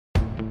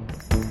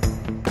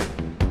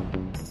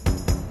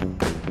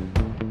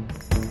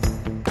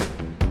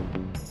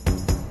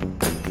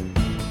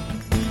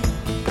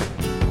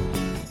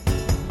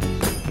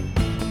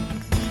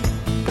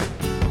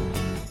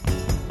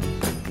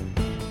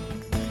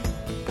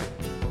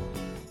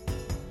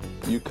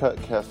You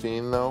cut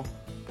caffeine, though?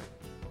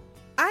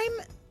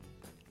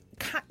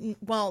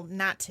 Well,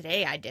 not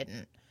today I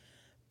didn't.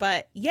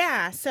 But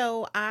yeah,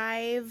 so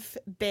I've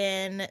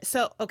been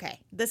okay,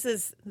 this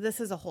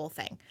is a whole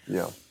thing.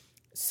 Yeah.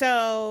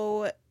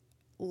 So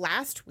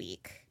last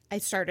week I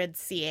started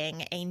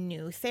seeing a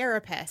new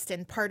therapist,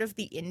 and part of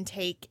the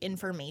intake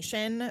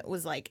information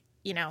was like,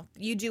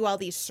 you do all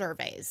these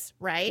surveys,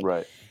 right?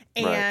 Right.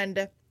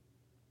 And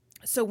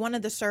so one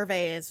of the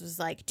surveys was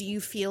like, do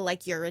you feel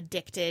like you're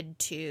addicted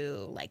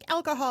to like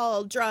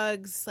alcohol,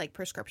 drugs, like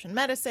prescription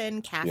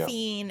medicine,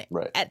 caffeine,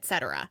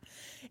 etc.?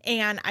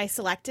 And I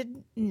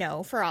selected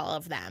no for all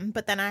of them.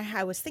 But then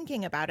I was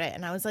thinking about it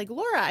and I was like,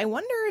 Laura, I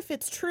wonder if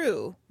it's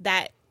true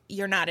that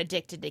you're not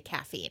addicted to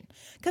caffeine.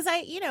 Because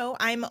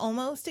I'm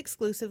almost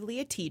exclusively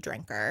a tea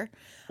drinker.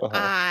 Uh-huh.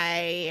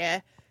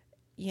 I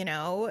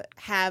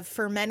have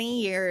for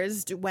many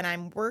years when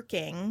I'm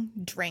working,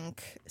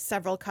 drink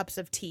several cups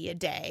of tea a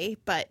day.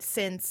 But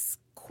since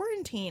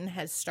quarantine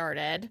has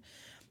started,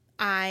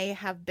 I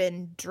have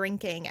been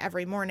drinking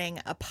every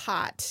morning a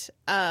pot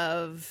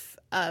of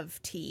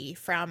tea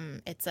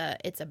from it's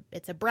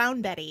a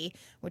Brown Betty,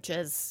 which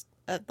is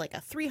like a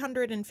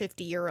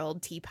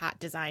 350-year-old teapot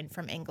design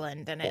from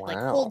England, and it like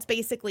holds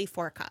basically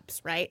 4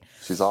 cups, right?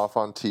 She's off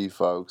on tea,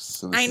 folks.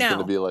 So this is going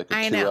to be like a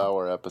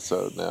 2-hour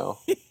episode now.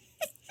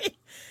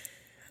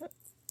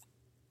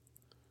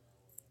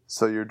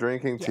 So you're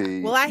drinking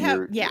tea. Well, I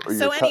have,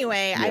 So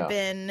anyway, I've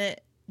been,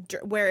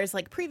 whereas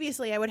like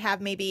previously I would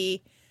have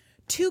maybe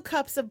 2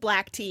 cups of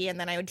black tea and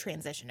then I would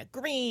transition to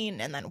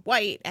green and then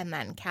white and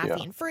then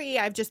caffeine free.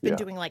 I've just been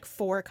doing like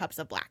 4 cups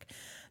of black.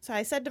 So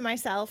I said to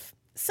myself,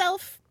 I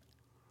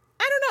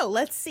don't know,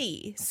 let's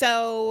see.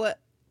 So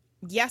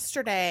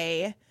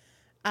yesterday,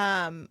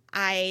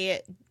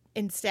 I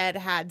instead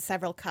had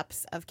several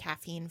cups of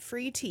caffeine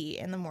free tea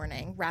in the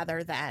morning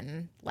rather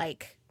than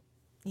like,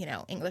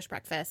 English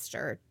breakfast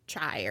or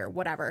chai or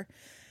whatever.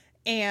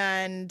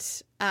 And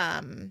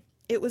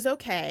it was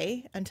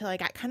okay until I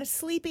got kind of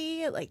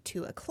sleepy at like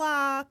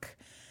 2:00.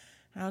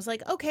 And I was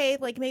like, okay,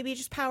 like maybe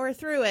just power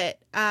through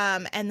it.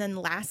 And then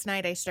last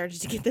night I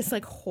started to get this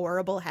like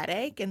horrible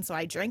headache. And so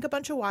I drank a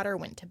bunch of water,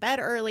 went to bed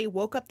early,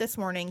 woke up this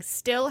morning,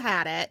 still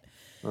had it,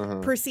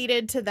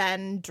 proceeded to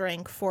then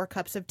drink 4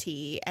 cups of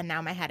tea. And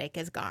now my headache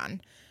is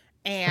gone.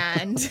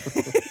 And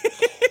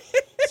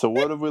so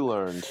what have we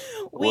learned?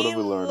 We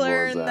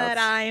learned that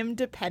I am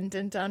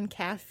dependent on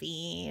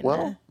caffeine.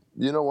 Well,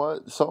 you know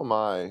what? So am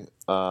I.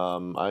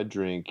 I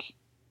drink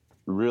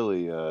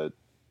really an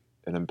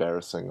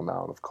embarrassing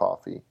amount of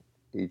coffee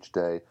each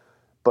day.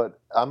 But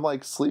I'm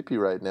like sleepy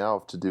right now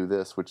to do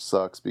this, which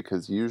sucks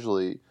because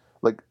usually,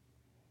 like,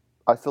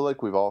 I feel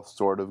like we've all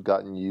sort of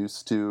gotten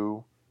used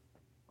to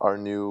our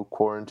new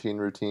quarantine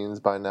routines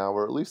by now,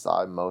 or at least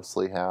I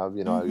mostly have.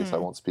 I guess I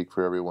won't speak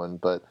for everyone,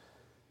 but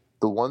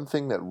the one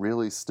thing that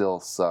really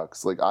still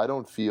sucks, like I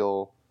don't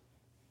feel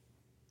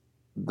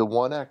the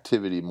one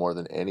activity more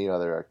than any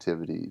other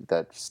activity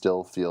that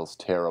still feels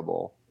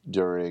terrible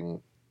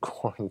during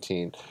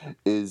quarantine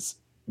is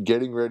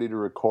getting ready to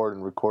record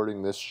and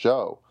recording this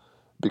show,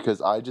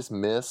 because I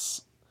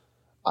miss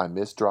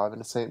driving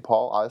to St.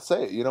 Paul. I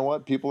say it, you know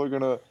what? People are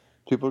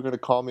gonna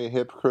call me a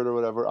hypocrite or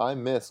whatever. I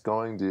miss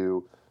going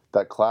to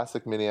that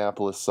classic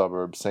Minneapolis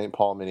suburb, St.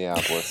 Paul,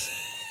 Minneapolis.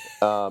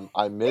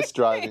 I miss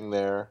driving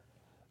there.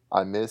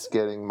 I miss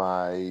getting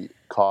my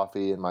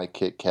coffee and my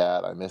Kit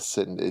Kat. I miss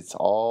sitting. It's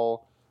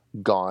all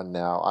gone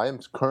now. I am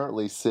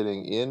currently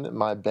sitting in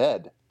my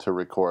bed to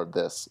record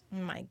this.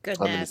 My goodness.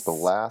 I mean, it's the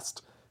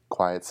last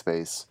quiet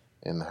space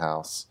in the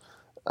house.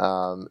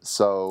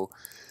 So,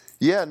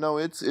 yeah, no,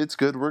 it's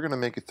good. We're going to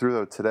make it through,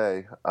 though,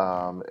 today.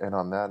 And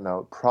on that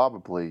note,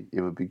 probably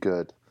it would be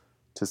good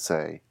to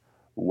say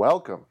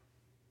welcome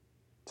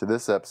to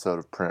this episode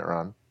of Print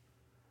Run.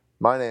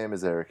 My name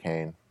is Eric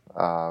Hain.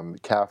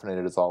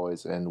 Caffeinated as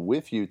always, and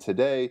with you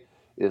today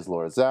is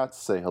Laura Zatz.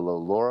 Say hello,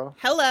 Laura.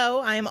 Hello,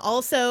 I am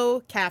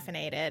also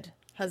caffeinated.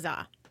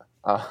 Huzzah.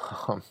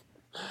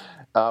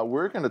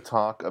 We're going to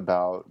talk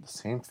about the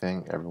same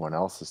thing everyone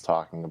else is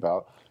talking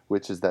about,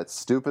 which is that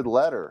stupid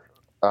letter.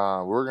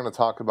 We're going to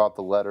talk about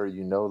the letter.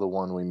 You know the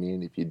one we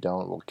mean. If you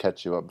don't, we'll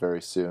catch you up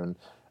very soon.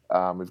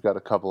 We've got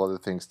a couple other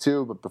things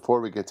too, but before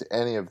we get to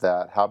any of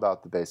that, how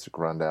about the basic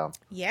rundown?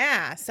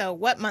 Yeah, so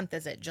what month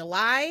is it?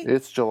 July?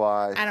 It's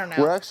July. I don't know.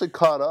 We're actually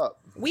caught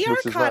up. We are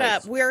caught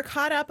up. We are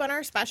caught up on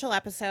our special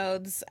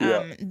episodes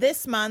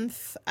this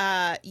month,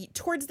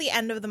 towards the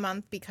end of the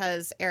month,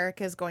 because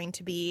Eric is going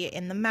to be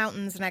in the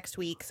mountains next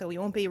week, so we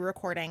won't be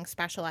recording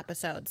special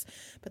episodes.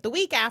 But the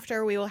week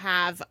after, we will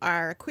have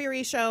our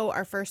query show,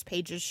 our First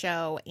Pages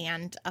show,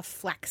 and a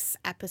flex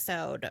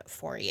episode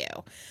for you.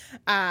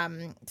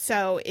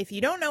 So if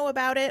you don't know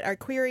about it, our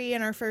query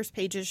and our First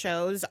Pages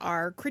shows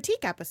are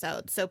critique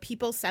episodes. So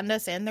people send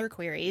us in their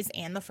queries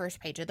and the first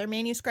page of their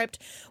manuscript.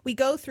 We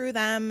go through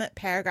them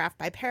paragraph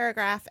by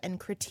paragraph and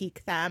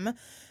critique them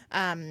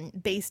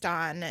based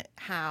on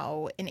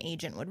how an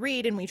agent would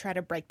read, and we try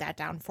to break that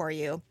down for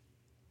you.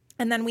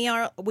 And then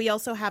we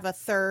also have a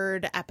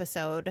third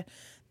episode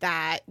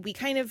that we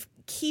kind of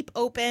keep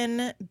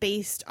open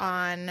based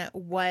on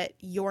what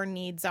your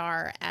needs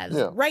are as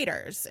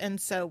writers.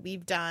 And so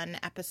we've done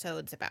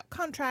episodes about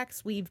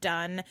contracts. We've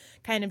done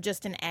kind of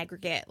just an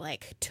aggregate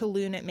like To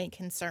Loon It May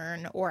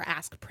Concern or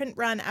Ask Print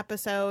Run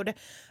episode.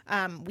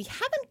 We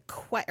haven't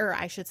quite, or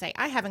I should say,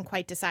 I haven't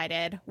quite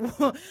decided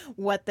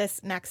what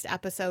this next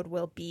episode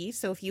will be.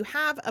 So if you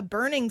have a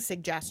burning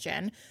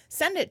suggestion,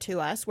 send it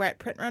to us. We're at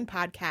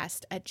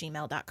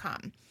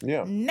printrunpodcast@gmail.com.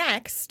 Yeah.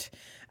 Next,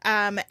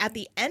 at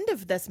the end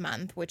of this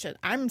month, which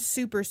I'm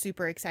super,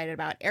 super excited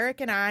about, Eric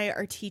and I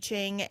are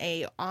teaching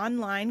a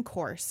online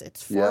course.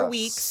 It's 4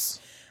 weeks,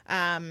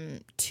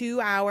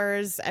 2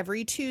 hours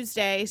every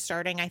Tuesday,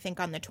 starting, I think,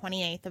 on the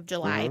 28th of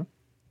July. Mm-hmm.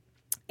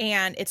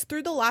 And it's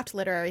through the Loft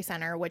Literary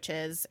Center, which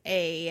is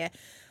a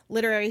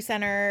literary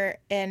center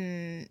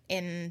in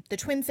the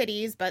Twin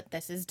Cities, but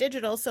this is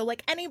digital, so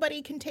like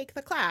anybody can take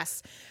the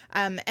class.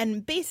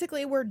 And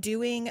basically we're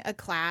doing a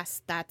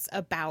class that's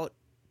about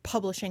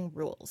publishing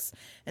rules.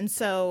 And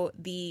so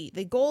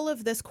the goal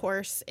of this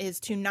course is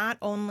to not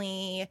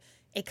only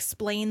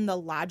explain the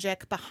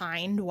logic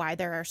behind why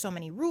there are so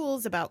many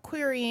rules about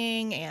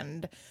querying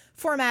and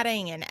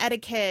formatting and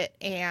etiquette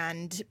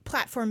and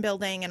platform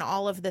building and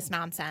all of this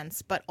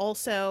nonsense, but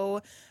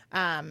also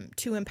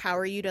to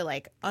empower you to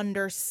like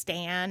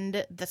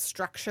understand the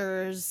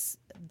structures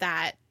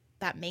that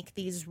make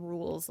these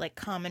rules like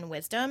common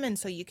wisdom, and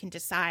so you can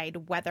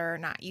decide whether or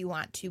not you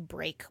want to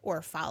break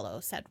or follow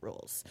said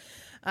rules.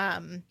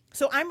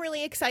 So I'm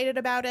really excited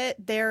about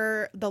it.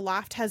 The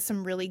Loft has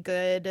some really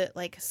good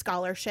like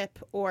scholarship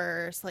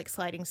or like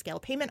sliding scale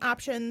payment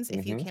options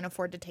if you can't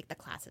afford to take the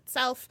class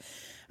itself.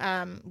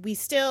 We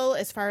still,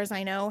 as far as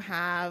I know,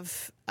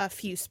 have a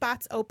few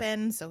spots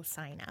open, so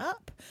sign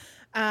up.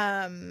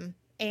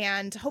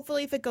 And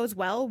hopefully if it goes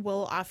well,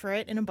 we'll offer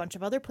it in a bunch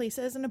of other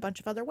places in a bunch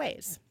of other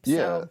ways. Yeah.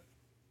 So,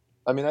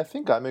 I mean, I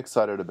think I'm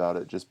excited about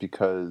it just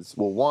because,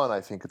 well, one,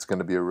 I think it's going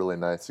to be a really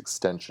nice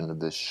extension of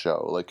this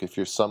show. Like, if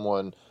you're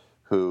someone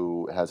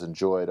who has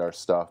enjoyed our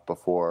stuff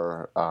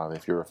before,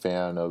 if you're a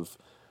fan of,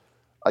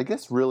 I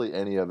guess, really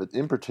any of it,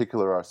 in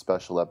particular our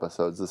special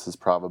episodes, this is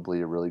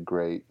probably a really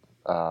great,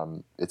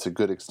 it's a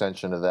good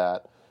extension of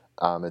that.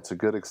 It's a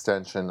good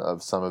extension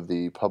of some of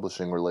the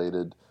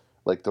publishing-related,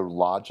 like the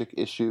logic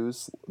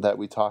issues that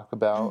we talk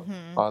about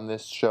on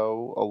this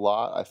show a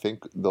lot. I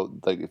think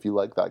like if you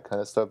like that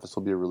kind of stuff, this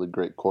will be a really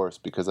great course,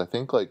 because I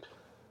think like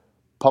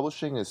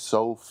publishing is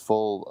so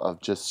full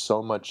of just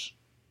so much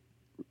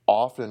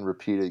often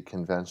repeated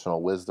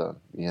conventional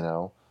wisdom, you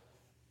know?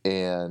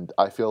 And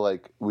I feel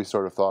like we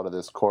sort of thought of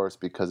this course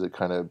because it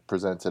kind of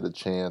presented a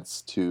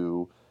chance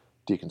to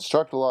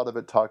deconstruct a lot of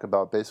it, talk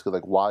about basically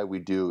like why we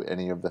do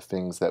any of the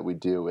things that we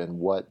do and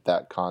what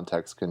that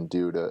context can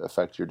do to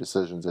affect your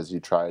decisions as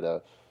you try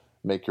to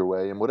make your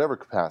way in whatever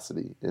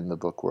capacity in the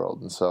book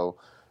world. And so,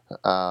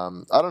 I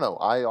don't know.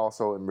 I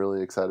also am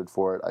really excited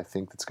for it. I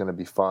think it's going to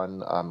be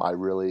fun. I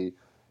really,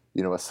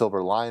 a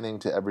silver lining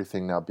to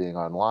everything now being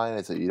online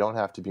is that you don't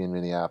have to be in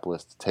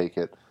Minneapolis to take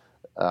it.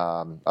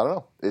 I don't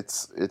know.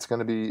 It's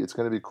gonna be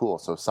cool.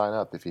 So sign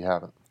up if you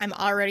haven't. I'm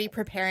already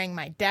preparing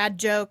my dad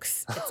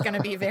jokes. It's gonna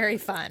be very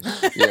fun.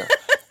 Yeah.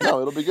 No,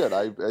 it'll be good.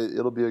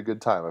 It'll be a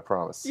good time. I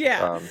promise.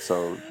 Yeah.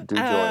 So do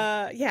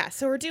join. Yeah.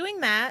 So we're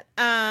doing that.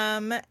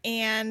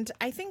 And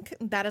I think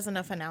that is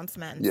enough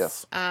announcements.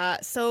 Yes.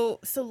 So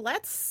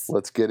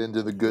let's get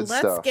into the good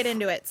stuff. Let's get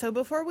into it. So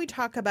before we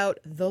talk about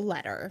the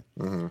letter,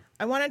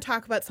 I want to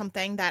talk about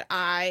something that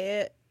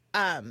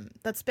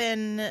that's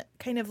been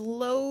kind of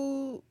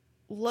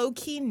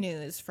low-key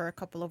news for a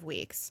couple of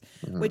weeks,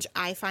 which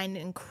I find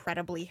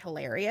incredibly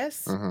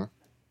hilarious,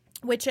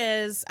 which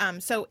is,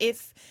 so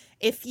if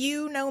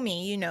you know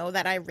me, you know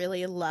that I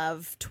really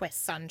love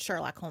twists on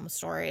Sherlock Holmes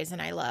stories,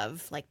 and I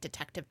love like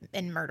detective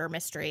and murder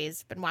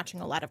mysteries. Been watching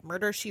a lot of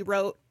Murder, She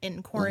Wrote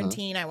in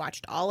quarantine. I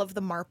watched all of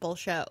the Marple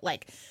show.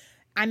 Like,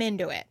 I'm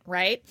into it,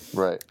 right?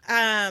 Right.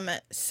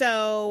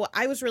 So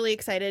I was really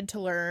excited to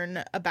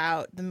learn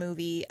about the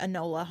movie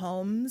Enola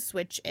Holmes,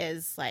 which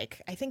is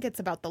like, I think it's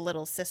about the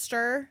little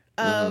sister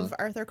of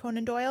Arthur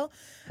Conan Doyle,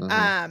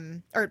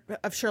 or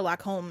of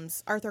Sherlock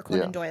Holmes, Arthur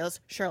Conan Doyle's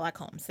Sherlock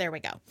Holmes. There we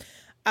go.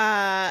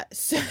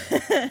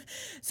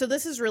 So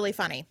this is really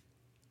funny.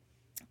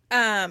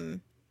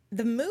 The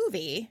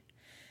movie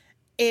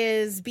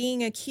is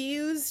being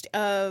accused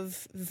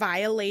of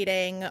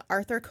violating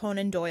Arthur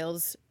Conan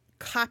Doyle's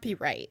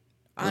copyright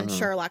on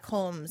Sherlock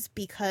Holmes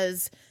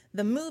because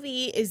the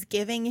movie is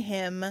giving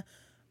him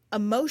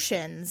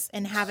emotions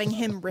and having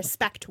him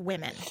respect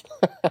women.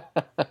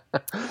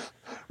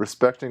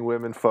 Respecting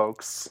women,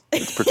 folks.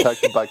 It's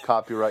protected by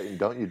copyright, and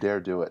don't you dare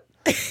do it.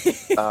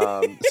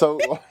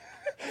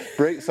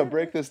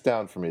 Break this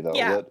down for me though.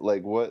 Yeah.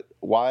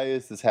 Why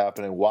is this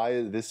happening? Why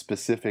is this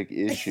specific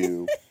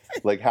issue?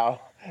 Like how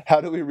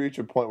do we reach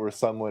a point where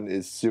someone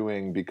is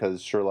suing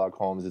because Sherlock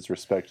Holmes is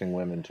respecting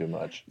women too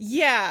much?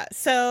 Yeah,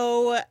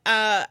 so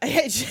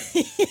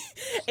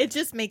it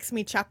just makes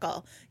me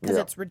chuckle because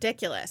it's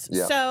ridiculous.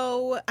 Yeah.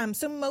 So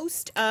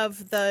most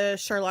of the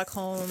Sherlock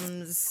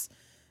Holmes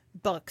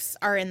books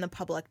are in the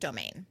public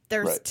domain.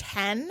 There's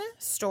 10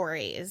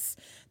 stories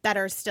that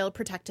are still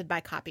protected by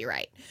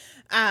copyright.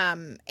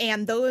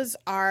 And those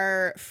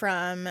are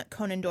from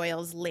Conan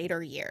Doyle's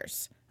later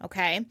years.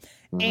 Okay.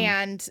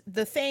 And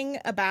the thing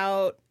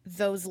about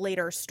those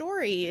later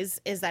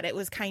stories is that it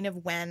was kind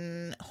of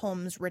when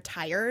Holmes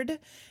retired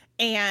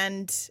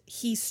and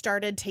he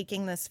started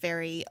taking this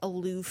very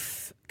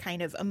aloof,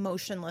 kind of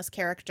emotionless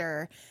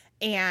character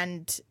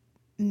and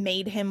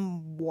made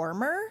him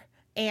warmer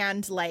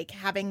and like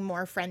having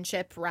more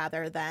friendship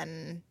rather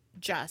than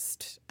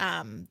just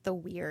the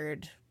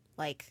weird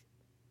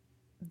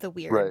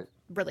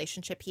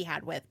relationship he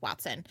had with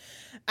Watson.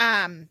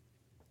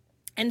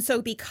 And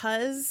so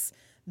because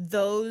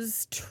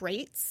those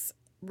traits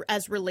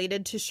as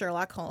related to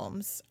Sherlock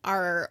Holmes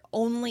are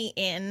only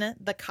in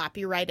the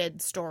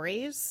copyrighted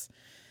stories,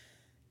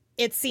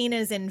 it's seen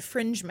as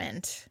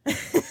infringement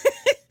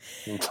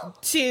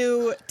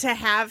to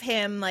have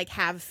him like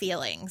have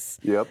feelings.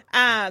 Yep.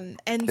 And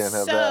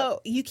so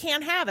you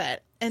can't have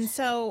it. And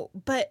so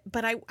but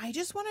I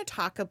just want to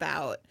talk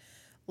about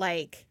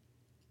like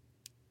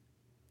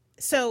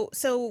so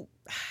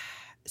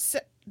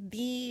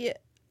the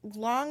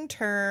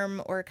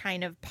long-term or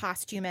kind of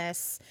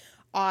posthumous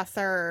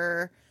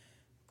author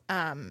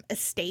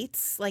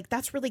estates, like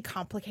that's really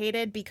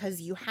complicated because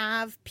you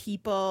have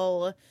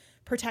people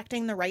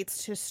protecting the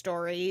rights to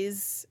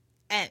stories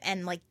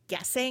and like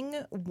guessing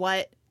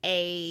what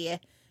a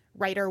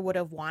writer would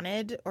have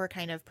wanted or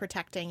kind of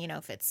protecting, you know,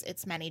 if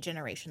it's many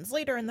generations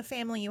later in the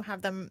family, you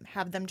have them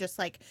just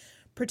like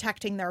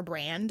protecting their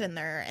brand and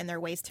their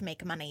ways to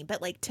make money.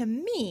 But like to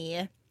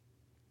me,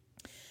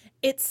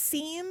 it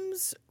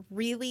seems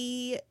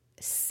really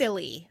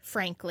silly,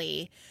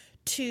 frankly,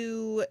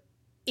 to,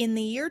 in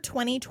the year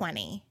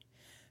 2020,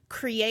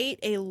 create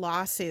a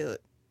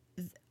lawsuit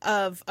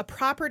of a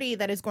property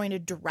that is going to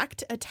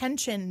direct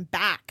attention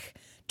back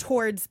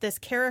towards this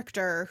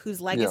character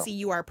whose legacy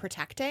you are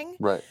protecting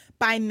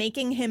by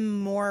making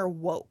him more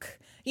woke.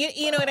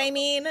 You know what I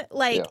mean?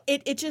 Like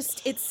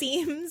it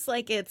seems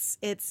like it's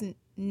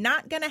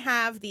not going to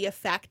have the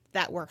effect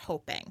that we're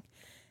hoping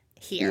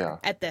here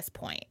at this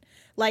point.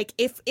 Like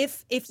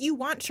if you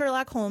want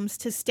Sherlock Holmes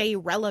to stay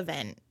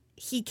relevant,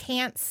 he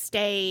can't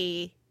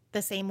stay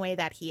the same way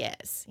that he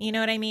is. You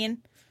know what I mean?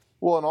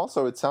 Well, and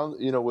also it sounds,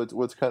 you know,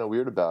 what's kind of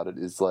weird about it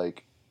is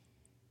like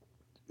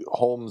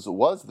Holmes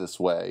was this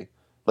way.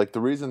 Like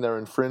the reason they're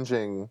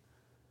infringing,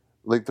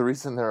 like the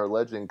reason they're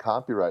alleging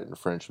copyright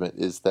infringement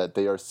is that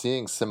they are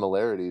seeing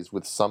similarities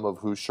with some of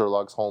who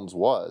Sherlock Holmes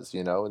was,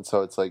 you know? And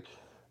so it's like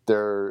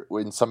they're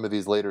in some of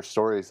these later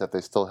stories that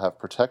they still have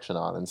protection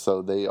on. And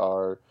so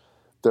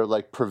they're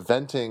like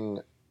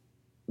preventing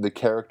the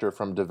character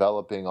from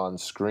developing on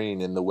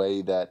screen in the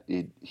way that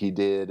he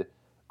did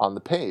on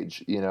the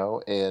page, you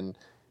know? And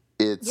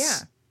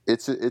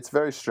it's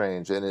very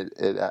strange. And it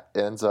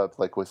ends up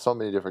like with so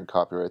many different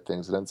copyright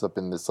things, it ends up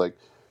in this like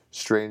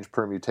strange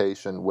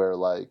permutation where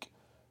like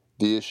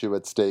the issue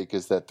at stake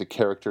is that the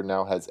character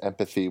now has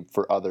empathy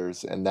for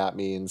others. And that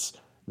means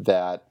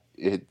that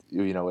it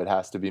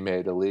has to be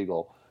made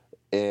illegal.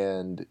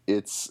 And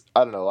it's,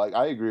 I don't know, like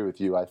I agree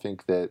with you. I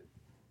think that,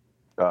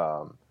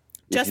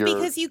 just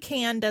because you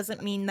can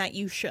doesn't mean that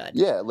you should.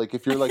 Yeah, like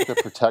if you're like the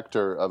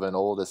protector of an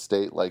old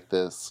estate like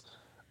this,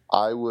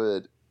 I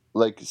would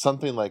like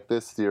something like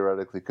this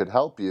theoretically could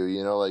help you,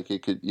 you know, like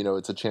it could, you know,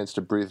 it's a chance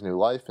to breathe new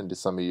life into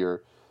some of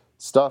your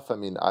stuff. I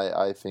mean,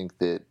 I think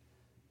that,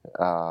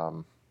 I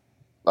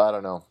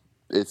don't know,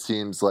 it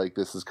seems like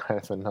this is kind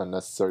of an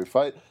unnecessary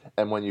fight.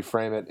 And when you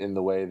frame it in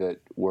the way that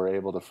we're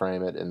able to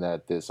frame it, and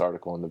that this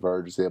article in The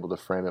Verge is able to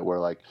frame it where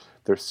like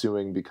they're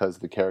suing because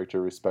the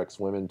character respects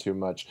women too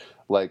much,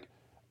 like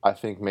I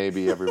think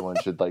maybe everyone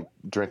should like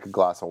drink a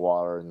glass of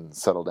water and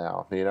settle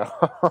down, you know?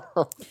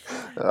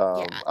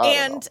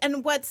 And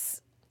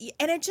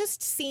it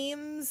just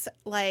seems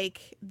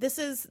like this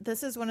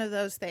is one of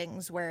those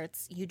things where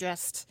it's, you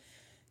just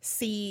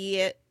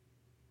see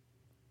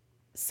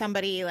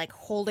somebody like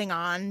holding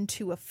on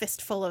to a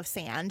fistful of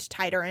sand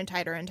tighter and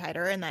tighter and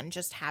tighter, and then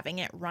just having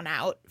it run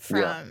out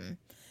from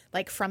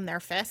their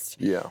fist.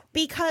 Yeah.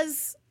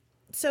 Because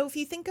so if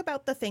you think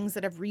about the things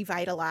that have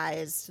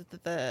revitalized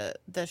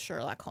the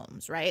Sherlock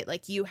Holmes, right?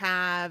 Like you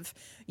have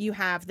the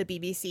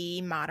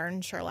BBC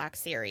modern Sherlock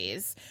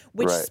series,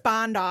 which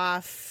spawned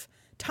off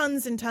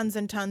tons and tons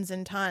and tons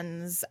and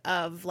tons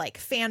of like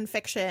fan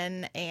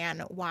fiction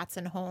and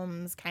Watson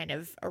Holmes kind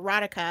of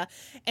erotica.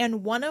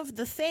 And one of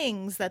the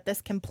things that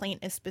this complaint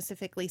is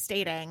specifically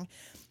stating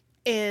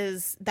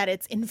is that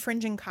it's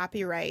infringing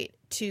copyright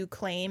to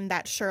claim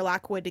that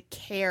Sherlock would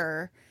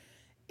care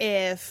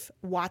if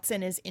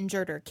Watson is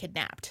injured or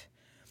kidnapped.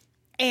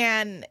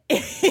 And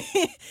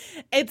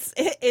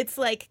it's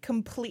like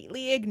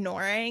completely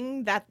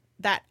ignoring that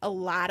a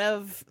lot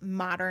of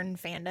modern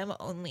fandom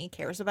only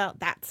cares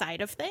about that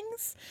side of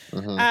things.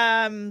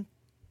 Mm-hmm.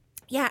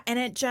 Yeah, and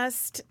it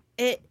just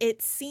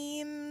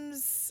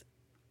seems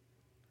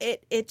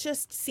it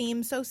just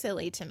seems so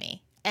silly to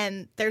me.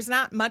 And there's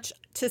not much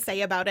to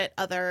say about it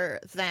other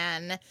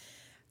than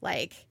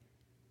like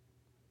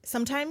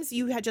sometimes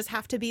you just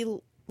have to be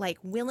like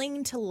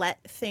willing to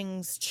let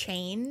things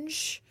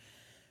change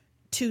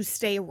to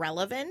stay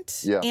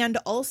relevant. Yeah. And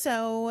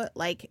also,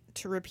 like,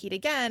 to repeat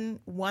again,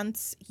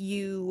 once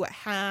you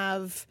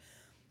have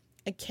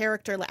a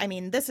character, I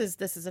mean, this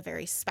is a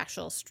very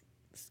special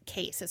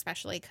case,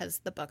 especially because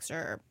the books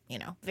are, you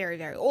know, very,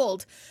 very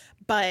old.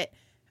 But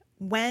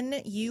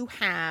when you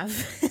have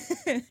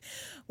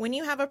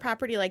a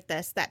property like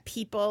this that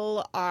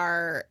people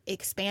are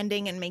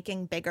expanding and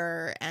making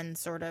bigger and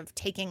sort of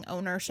taking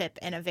ownership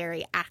in a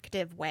very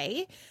active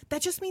way,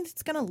 that just means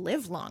it's going to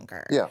live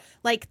longer. Yeah.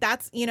 Like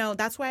that's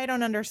why I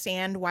don't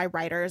understand why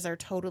writers are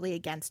totally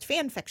against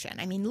fan fiction.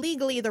 I mean,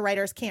 legally the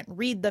writers can't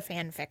read the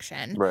fan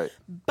fiction. Right.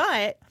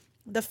 But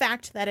the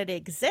fact that it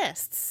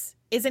exists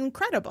is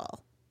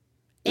incredible.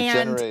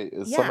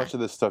 So much of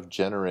this stuff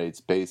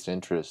generates based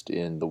interest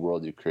in the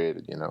world you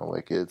created, you know,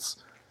 like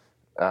it's,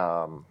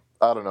 I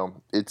don't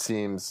know, it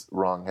seems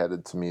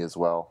wrong-headed to me as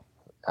well.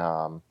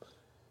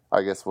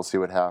 I guess we'll see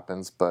what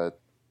happens, but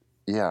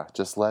yeah,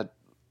 just let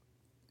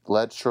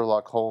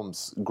Sherlock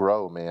Holmes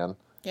grow, man.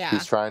 Yeah.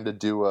 He's trying to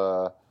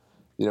do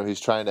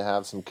he's trying to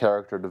have some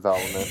character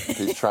development.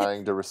 He's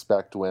trying to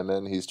respect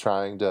women. He's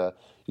trying to,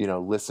 you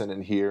know, listen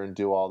and hear and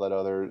do all that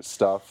other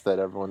stuff that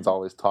everyone's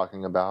always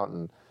talking about.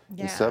 And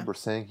instead we're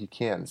saying he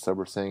can't. Instead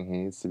we're saying he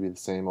needs to be the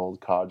same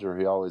old codger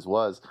he always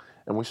was.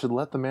 And we should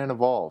let the man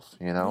evolve,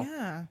 you know?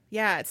 Yeah.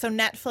 Yeah. So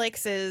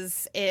Netflix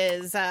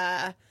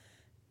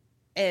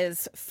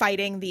is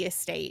fighting the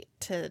estate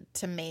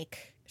to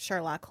make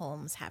Sherlock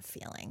Holmes have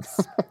feelings,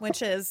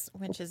 which is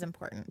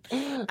important.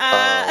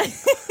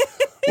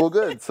 Well,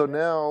 good. So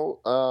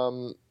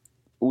now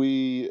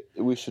we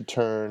should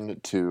turn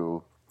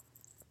to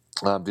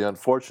the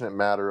unfortunate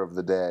matter of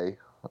the day,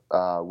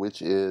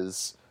 which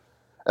is,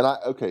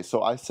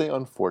 so I say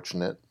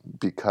unfortunate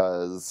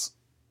because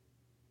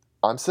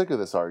I'm sick of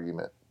this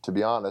argument. To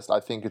be honest, I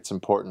think it's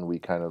important we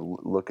kind of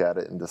look at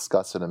it and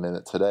discuss it a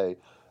minute today.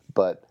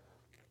 But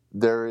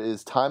there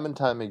is time and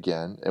time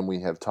again, and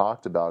we have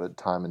talked about it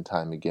time and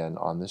time again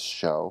on this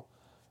show,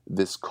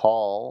 this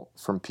call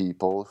from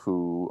people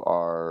who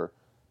are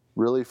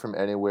really from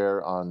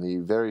anywhere on the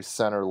very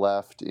center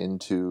left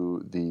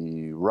into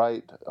the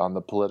right on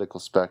the political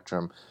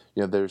spectrum.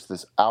 You know, there's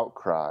this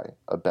outcry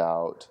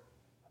about,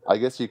 I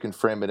guess you can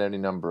frame it any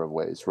number of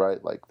ways,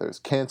 right? Like there's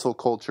cancel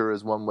culture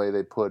is one way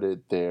they put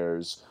it.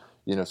 There's,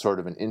 you know, sort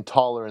of an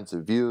intolerance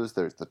of views.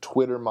 There's the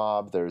Twitter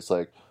mob. There's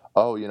like,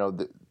 oh, you know,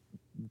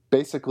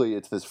 basically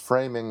it's this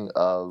framing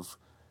of,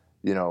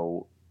 you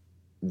know,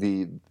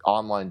 the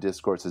online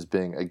discourse as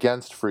being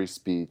against free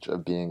speech,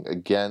 of being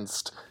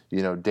against,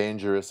 you know,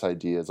 dangerous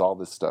ideas, all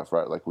this stuff,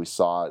 right? Like we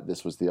saw,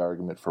 this was the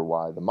argument for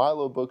why the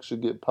Milo book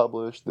should get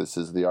published. This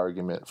is the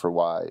argument for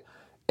why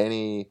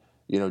any,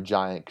 you know,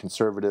 giant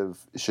conservative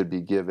should be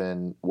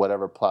given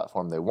whatever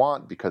platform they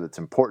want because it's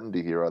important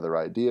to hear other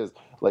ideas.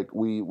 Like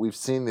we've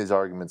seen these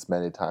arguments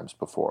many times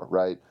before,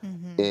 right?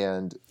 Mm-hmm.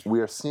 And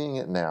we are seeing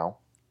it now.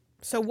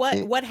 So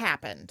what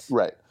happened?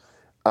 Right.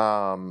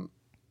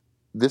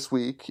 This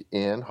week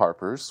in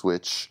Harper's,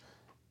 which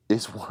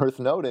is worth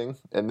noting,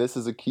 and this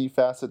is a key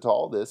facet to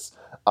all this,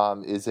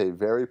 is a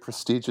very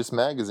prestigious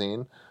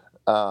magazine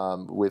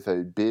with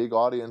a big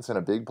audience and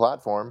a big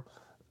platform,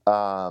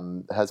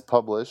 has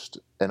published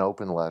an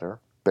open letter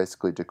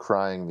basically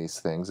decrying these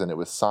things, and it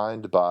was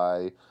signed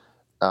by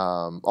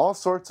all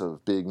sorts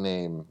of big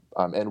name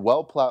and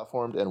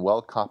well-platformed and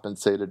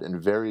well-compensated and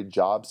very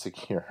job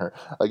secure.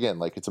 Again,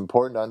 like it's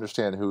important to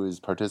understand who is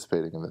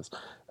participating in this.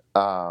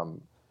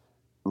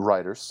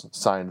 Writers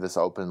signed this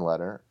open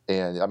letter,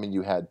 and I mean,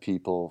 you had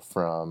people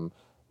from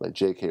like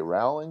J.K.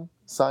 Rowling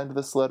signed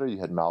this letter. You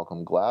had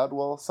Malcolm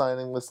Gladwell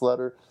signing this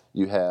letter.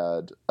 You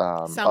had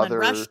Salman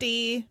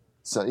Rushdie.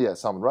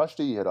 Salman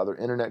Rushdie. You had other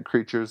internet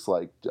creatures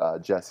like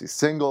Jesse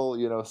Singal,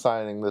 you know,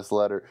 signing this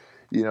letter.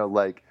 You know,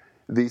 like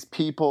these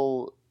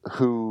people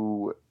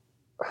who,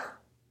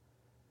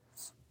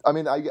 I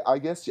mean, I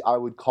guess I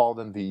would call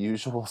them the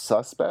usual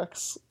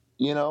suspects.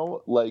 You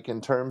know, like in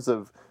terms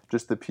of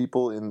just the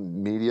people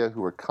in media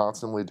who are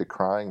constantly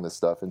decrying this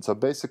stuff. And so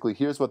basically,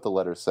 here's what the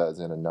letter says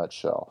in a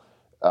nutshell.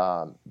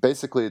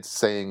 Basically, it's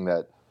saying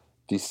that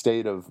the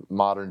state of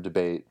modern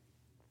debate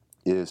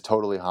is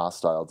totally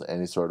hostile to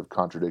any sort of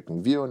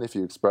contradicting view. And if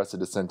you express a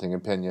dissenting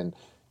opinion,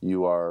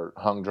 you are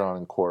hung, drawn,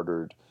 and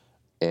quartered.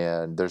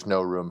 and there's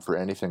no room for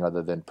anything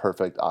other than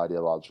perfect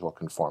ideological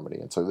conformity.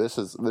 And so this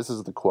is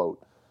the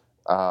quote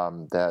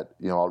that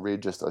I'll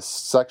read just a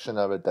section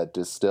of it that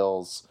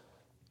distills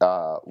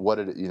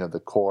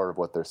the core of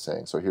what they're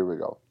saying. So here we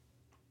go.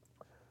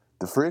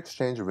 The free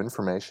exchange of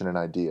information and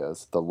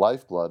ideas, the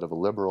lifeblood of a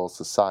liberal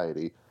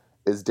society,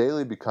 is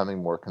daily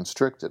becoming more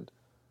constricted.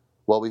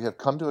 While we have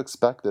come to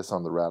expect this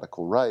on the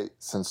radical right,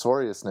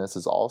 censoriousness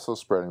is also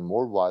spreading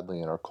more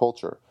widely in our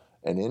culture.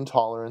 An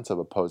intolerance of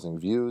opposing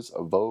views,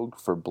 a vogue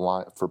for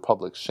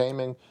public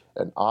shaming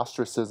and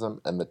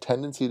ostracism, and the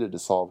tendency to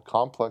dissolve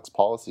complex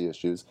policy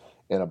issues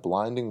in a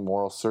blinding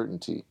moral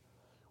certainty.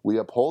 We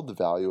uphold the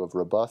value of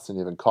robust and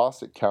even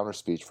caustic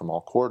counterspeech from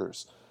all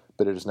quarters,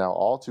 but it is now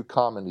all too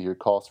common to hear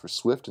calls for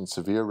swift and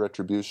severe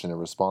retribution in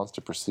response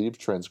to perceived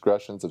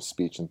transgressions of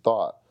speech and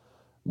thought.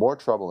 More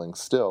troubling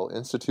still,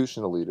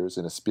 institutional leaders,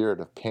 in a spirit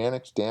of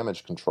panicked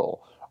damage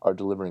control, are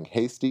delivering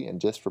hasty and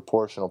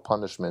disproportional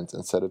punishments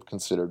instead of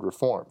considered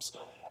reforms.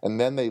 And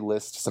then they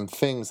list some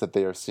things that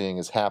they are seeing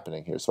as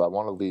happening here. So I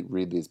want to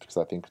read these because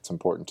I think it's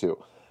important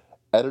too.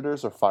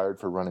 Editors are fired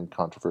for running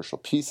controversial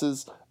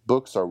pieces.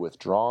 Books are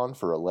withdrawn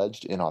for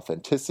alleged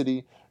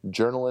inauthenticity.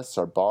 Journalists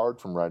are barred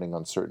from writing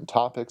on certain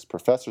topics.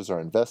 Professors are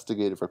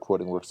investigated for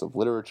quoting works of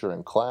literature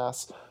in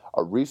class.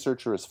 A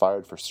researcher is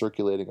fired for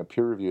circulating a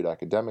peer-reviewed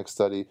academic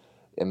study.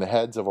 And the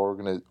heads of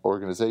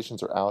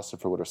organizations are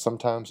ousted for what are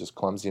sometimes just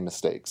clumsy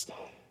mistakes.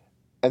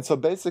 And so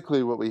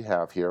basically what we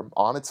have here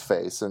on its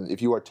face, and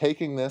if you are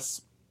taking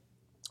this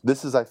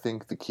is, I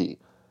think, the key.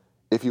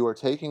 If you are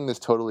taking this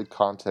totally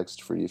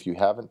context-free, if you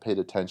haven't paid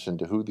attention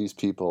to who these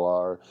people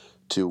are,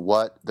 to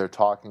what they're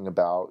talking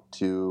about,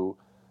 to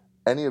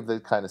any of the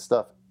kind of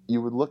stuff,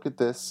 you would look at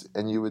this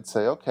and you would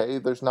say, okay,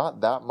 there's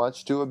not that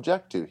much to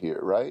object to here,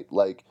 right?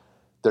 Like,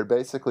 they're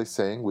basically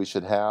saying we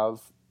should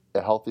have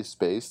a healthy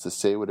space to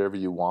say whatever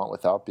you want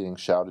without being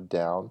shouted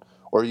down,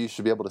 or you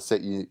should be able to say,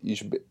 you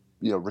should be,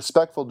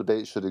 respectful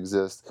debate should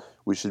exist.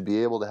 We should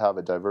be able to have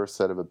a diverse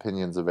set of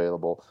opinions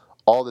available,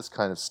 all this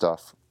kind of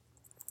stuff.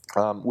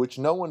 Which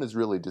no one is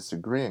really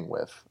disagreeing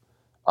with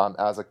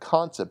as a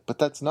concept, but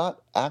that's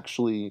not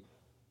actually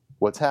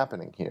what's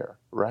happening here,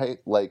 right?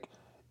 Like,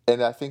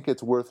 and I think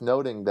it's worth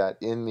noting that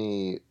in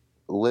the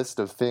list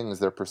of things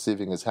they're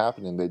perceiving as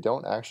happening, they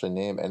don't actually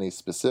name any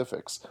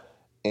specifics,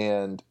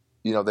 and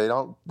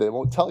they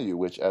won't tell you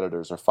which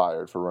editors are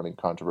fired for running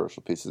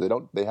controversial pieces.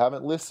 They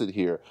haven't listed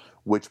here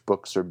which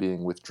books are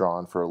being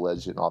withdrawn for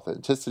alleged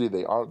inauthenticity.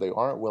 They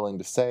aren't willing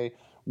to say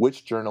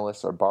which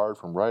journalists are barred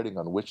from writing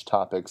on which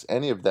topics,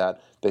 any of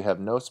that. They have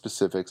no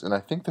specifics, and I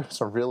think there's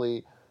a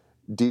really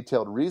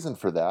detailed reason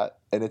for that,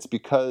 and it's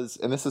because,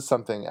 and this is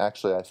something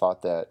actually I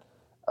thought that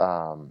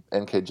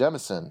N.K.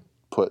 Jemisin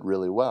put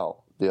really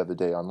well the other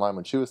day online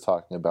when she was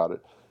talking about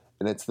it,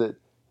 and it's that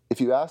if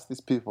you ask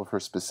these people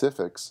for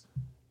specifics,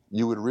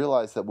 you would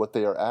realize that what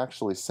they are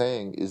actually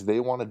saying is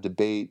they want to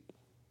debate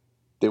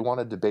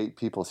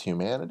people's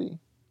humanity.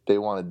 They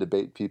want to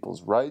debate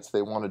people's rights.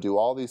 They want to do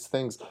all these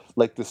things.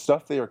 Like, the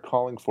stuff they are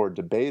calling for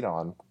debate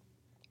on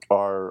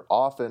are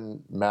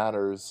often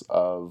matters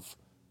of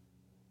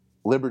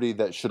liberty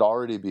that should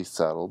already be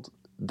settled,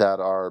 that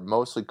are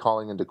mostly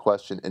calling into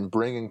question and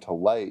bringing to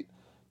light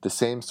the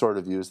same sort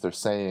of views they're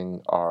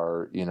saying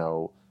are,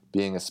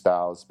 being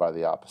espoused by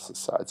the opposite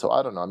side. So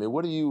I don't know.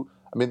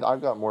 I mean,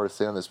 I've got more to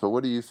say on this, but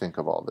what do you think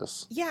of all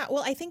this? Yeah,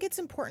 well, I think it's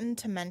important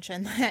to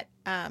mention that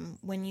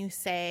when you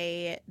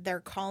say they're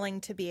calling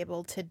to be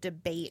able to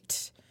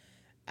debate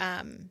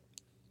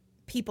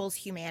people's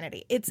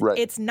humanity,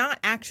 it's not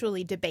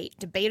actually debate.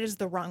 Debate is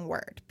the wrong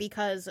word,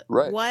 because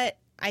what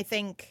I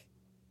think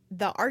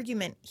the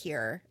argument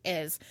here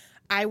is,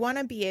 I want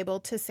to be able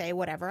to say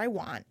whatever I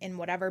want in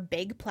whatever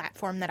big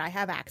platform that I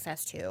have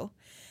access to,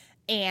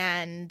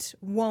 and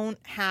won't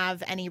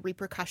have any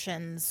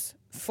repercussions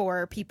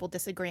for people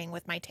disagreeing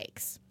with my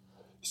takes.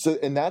 So,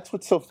 and that's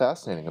what's so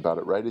fascinating about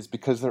it, right? Is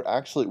because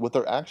what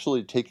they're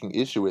actually taking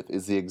issue with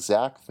is the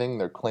exact thing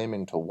they're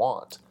claiming to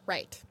want.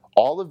 Right.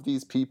 All of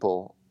these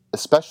people,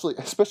 especially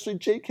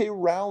J.K.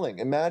 Rowling.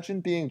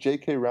 Imagine being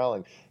J.K.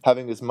 Rowling,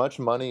 having as much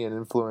money and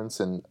influence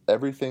and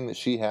everything that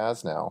she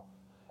has now,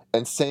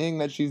 and saying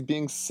that she's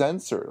being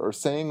censored, or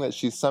saying that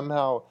she's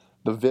somehow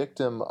the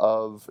victim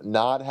of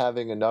not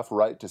having enough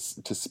right to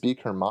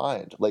speak her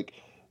mind. Like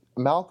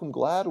Malcolm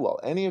Gladwell,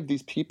 any of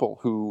these people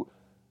who,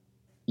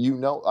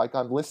 like,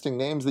 I'm listing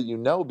names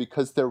that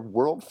because they're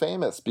world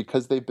famous,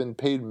 because they've been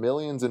paid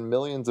millions and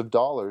millions of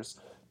dollars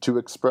to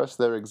express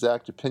their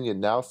exact opinion,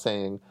 now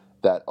saying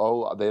that,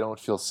 they don't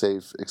feel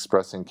safe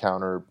expressing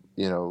counter,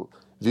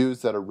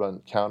 views that are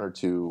run counter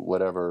to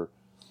whatever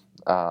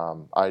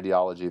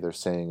ideology they're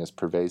saying is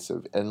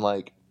pervasive. And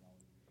like,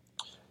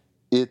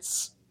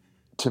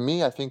 to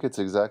me, I think it's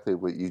exactly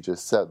what you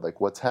just said.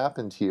 Like, what's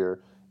happened here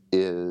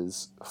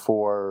is,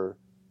 for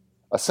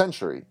a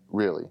century,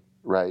 really,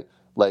 right?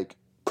 Like,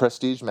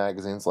 prestige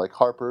magazines like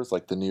Harper's,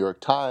 like the New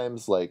York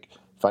Times, like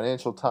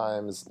Financial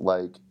Times,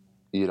 like,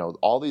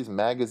 all these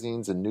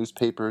magazines and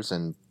newspapers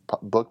and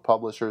book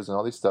publishers and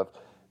all these stuff,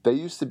 they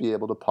used to be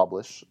able to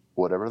publish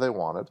whatever they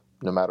wanted,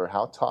 no matter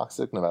how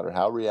toxic, no matter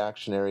how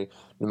reactionary,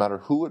 no matter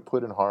who it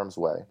put in harm's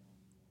way,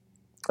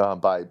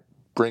 by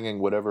bringing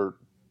whatever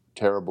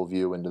terrible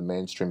view into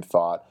mainstream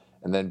thought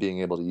and then being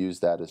able to use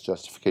that as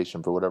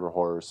justification for whatever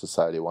horror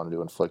society wanted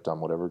to inflict on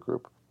whatever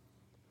group.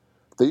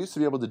 They used to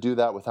be able to do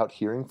that without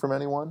hearing from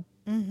anyone.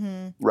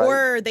 Mm-hmm. Right?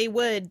 Or they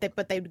would,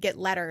 but they would get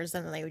letters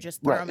and then they would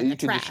just throw them in the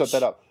trash. You could just shut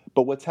that up.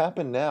 But what's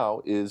happened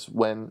now is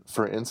when,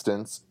 for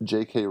instance,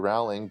 J.K.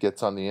 Rowling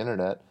gets on the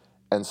internet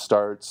and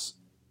starts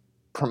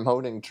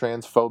promoting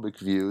transphobic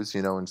views,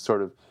 and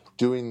sort of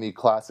doing the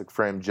classic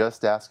frame,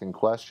 just asking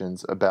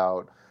questions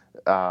about,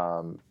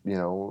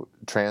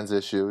 trans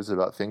issues,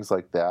 about things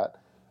like that.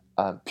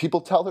 People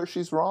tell her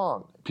she's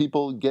wrong.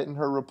 People get in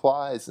her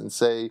replies and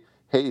say,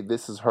 hey,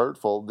 this is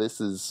hurtful. This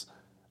is,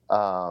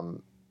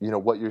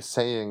 what you're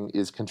saying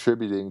is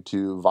contributing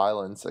to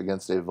violence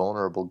against a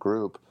vulnerable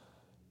group.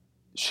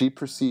 She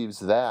perceives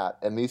that,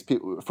 and these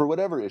people, for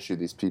whatever issue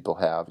these people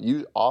have,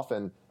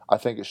 I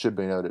think it should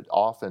be noted,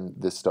 often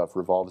this stuff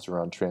revolves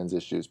around trans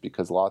issues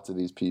because lots of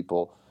these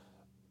people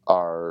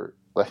are,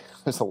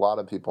 there's a lot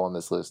of people on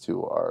this list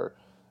who are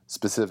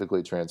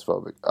specifically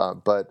transphobic.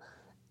 But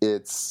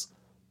it's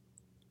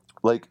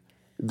like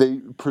they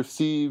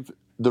perceive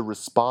the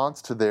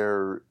response to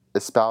their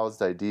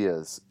espoused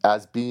ideas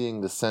as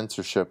being the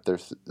censorship they're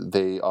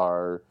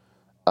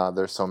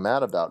so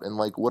mad about. And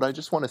what I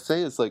just want to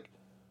say is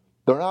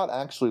they're not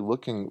actually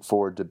looking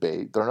for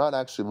debate. They're not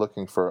actually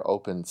looking for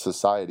open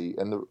society.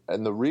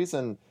 And the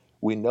reason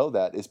we know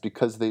that is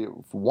because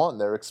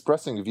they're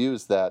expressing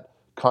views that,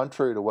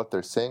 contrary to what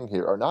they're saying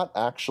here, are not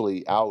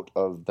actually out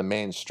of the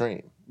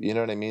mainstream. You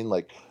know what I mean?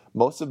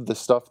 Most of the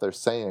stuff they're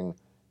saying,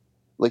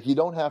 you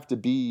don't have to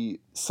be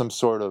some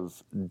sort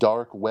of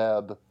dark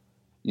web,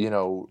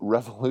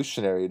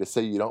 revolutionary to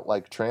say you don't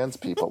like trans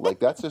people.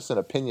 That's just an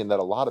opinion that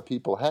a lot of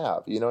people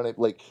have. You know what I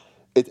mean?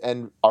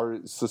 And our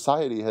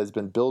society has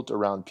been built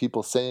around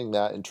people saying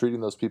that and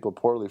treating those people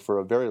poorly for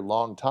a very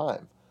long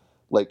time.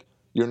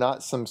 You're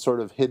not some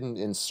sort of hidden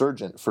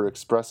insurgent for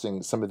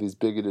expressing some of these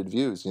bigoted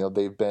views.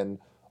 They've been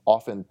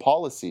often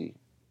policy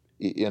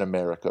in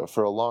America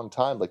for a long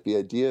time. The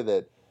idea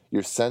that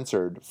you're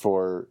censored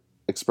for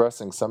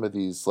expressing some of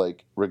these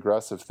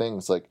regressive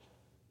things,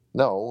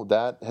 no,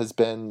 that has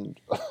been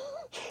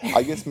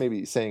I guess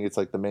maybe saying it's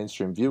the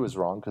mainstream view is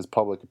wrong because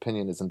public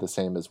opinion isn't the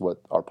same as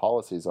what our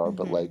policies are.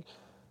 Mm-hmm. But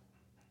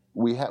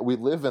we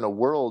live in a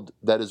world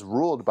that is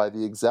ruled by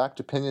the exact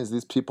opinions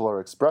these people are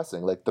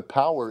expressing. The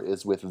power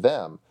is with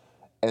them.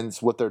 And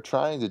what they're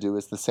trying to do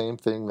is the same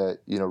thing that,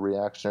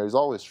 reactionaries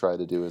always try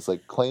to do, is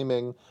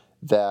claiming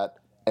that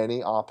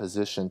any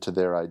opposition to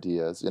their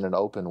ideas in an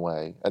open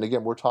way. And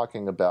again, we're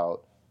talking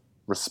about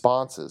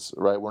responses,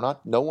 right?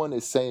 No one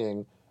is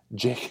saying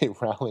J.K.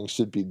 Rowling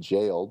should be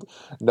jailed.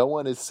 No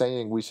one is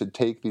saying we should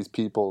take these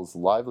people's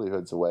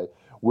livelihoods away.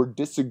 We're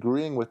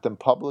disagreeing with them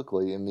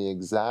publicly in the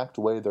exact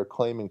way they're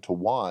claiming to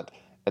want,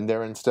 and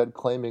they're instead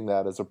claiming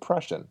that as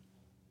oppression.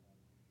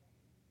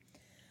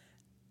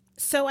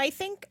 So I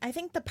think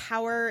the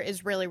power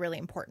is really, really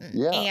important.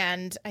 Yeah.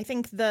 And I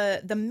think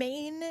the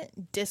main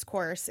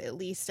discourse, at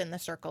least in the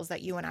circles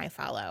that you and I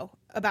follow,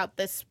 about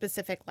this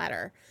specific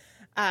letter,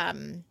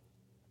 and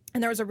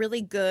there was a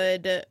really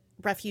good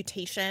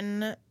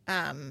refutation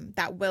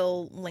that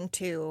we'll link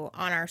to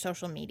on our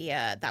social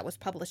media that was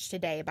published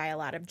today by a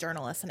lot of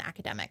journalists and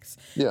academics,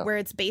 where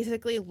it's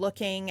basically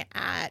looking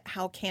at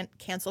how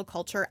cancel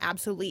culture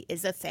absolutely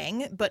is a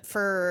thing, but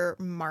for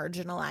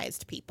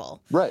marginalized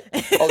people. Right.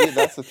 Oh, yeah,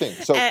 that's the thing.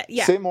 So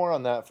say more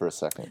on that for a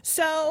second.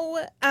 So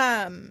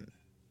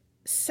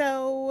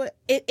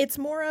it's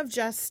more of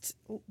just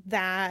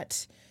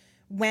that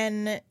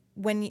when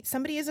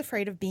somebody is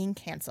afraid of being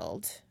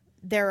canceled,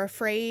 they're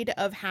afraid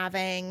of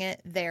having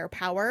their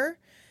power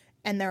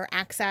and their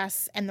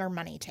access and their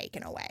money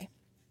taken away.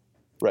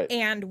 Right.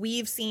 And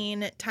we've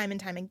seen time and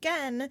time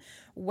again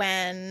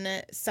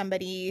when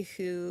somebody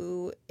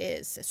who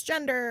is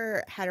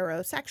cisgender,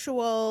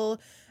 heterosexual,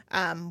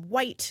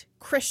 white,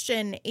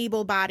 Christian,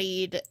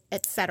 able-bodied,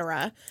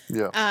 etc.,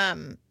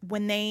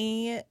 when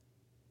they,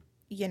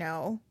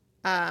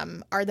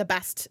 are the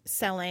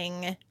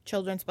best-selling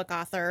children's book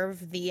author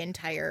of the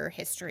entire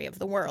history of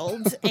the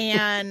world,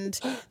 and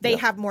they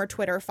have more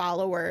Twitter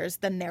followers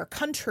than their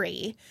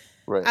country,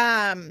 right.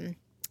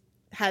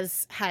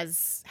 Has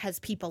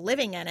people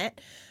living in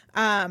it.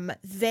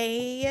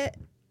 They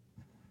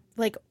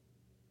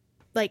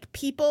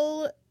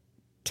people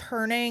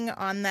turning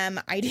on them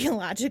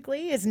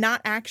ideologically is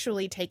not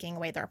actually taking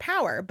away their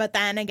power. But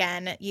then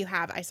again,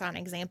 I saw an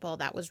example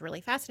that was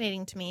really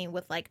fascinating to me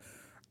with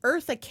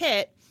Eartha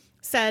Kitt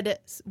said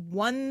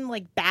one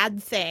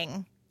bad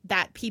thing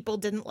that people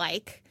didn't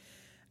like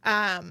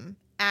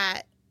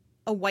at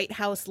a White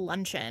House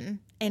luncheon,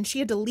 and she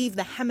had to leave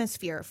the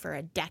hemisphere for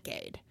a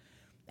decade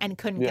and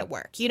couldn't get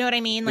work. You know what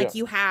I mean?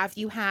 You have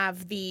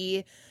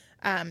the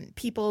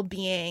people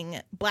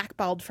being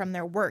blackballed from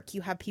their work.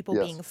 You have people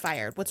being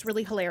fired. What's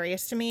really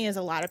hilarious to me is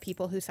a lot of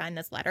people who signed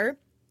this letter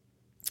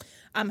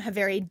have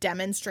very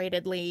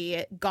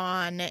demonstratedly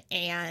gone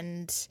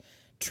and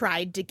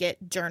tried to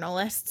get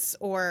journalists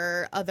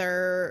or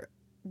other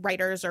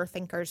writers or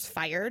thinkers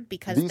fired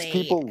because these they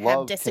people have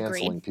love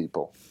disagreed. Canceling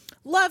people.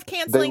 Love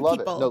canceling they love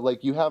people. It. No,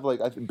 like you have like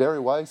Barry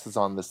Weiss is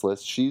on this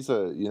list. She's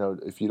a, you know,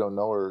 if you don't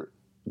know her,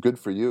 good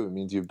for you. It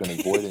means you've been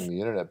avoiding the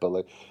internet. But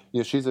like, you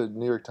know, she's a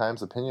New York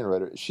Times opinion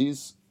writer.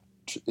 She's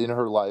in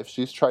her life,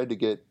 she's tried to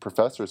get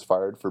professors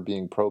fired for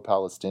being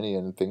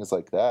pro-Palestinian and things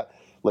like that.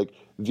 Like,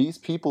 these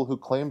people who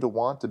claim to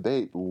want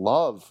debate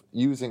love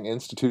using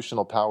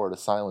institutional power to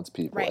silence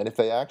people. Right. And if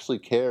they actually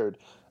cared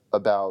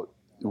about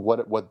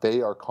what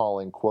they are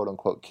calling quote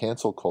unquote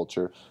cancel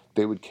culture,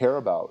 they would care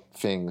about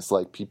things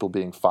like people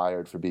being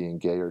fired for being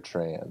gay or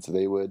trans.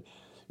 They would,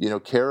 you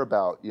know, care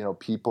about, you know,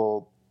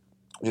 people,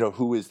 you know,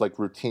 who is like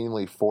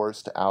routinely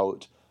forced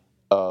out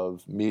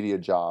of media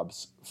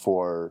jobs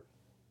for,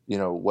 you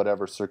know,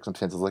 whatever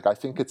circumstances. Like, I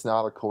think it's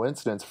not a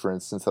coincidence, for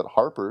instance, that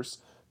Harper's,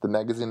 the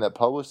magazine that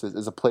publishes,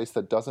 is a place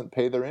that doesn't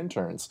pay their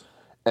interns.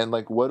 And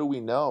like, what do we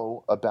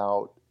know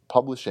about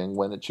publishing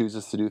when it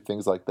chooses to do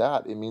things like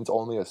that? It means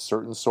only a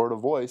certain sort of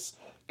voice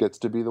gets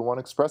to be the one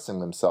expressing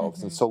themselves.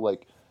 Mm-hmm. And so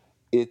like,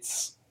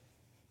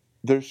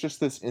 there's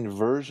just this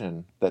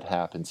inversion that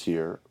happens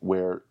here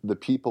where the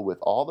people with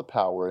all the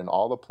power and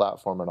all the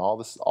platform and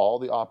all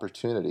the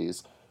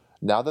opportunities,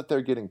 now that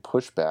they're getting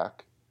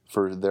pushback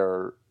for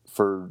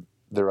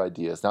their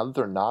ideas, now that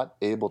they're not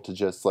able to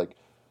just like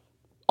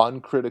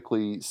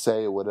uncritically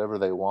say whatever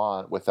they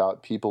want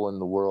without people in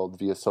the world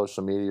via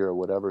social media or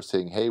whatever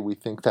saying, hey, we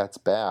think that's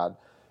bad,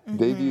 mm-hmm.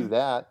 they view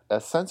that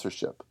as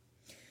censorship.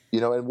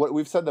 You know, and what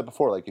we've said that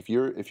before, like if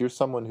you're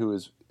someone who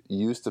is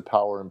used to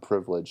power and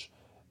privilege,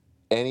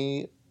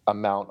 any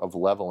amount of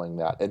leveling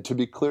that, and to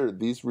be clear,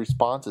 these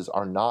responses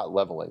are not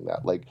leveling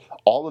that. Like,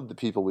 all of the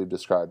people we've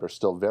described are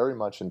still very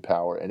much in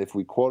power, and if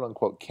we quote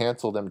unquote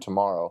cancel them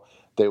tomorrow,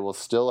 they will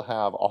still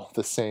have all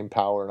the same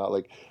power. Not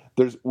like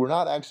we're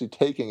not actually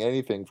taking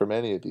anything from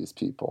any of these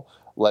people.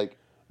 Like,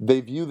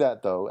 they view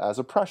that though as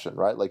oppression,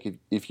 right? Like,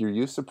 if you're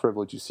used to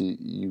privilege,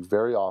 you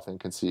very often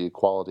can see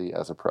equality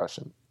as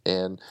oppression,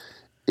 and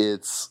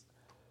it's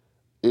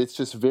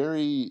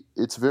very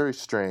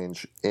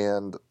strange.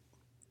 And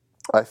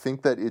I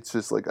think that it's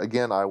just like,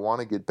 again, I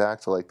want to get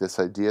back to like this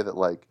idea that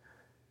like,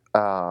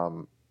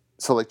 so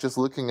like just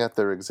looking at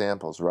their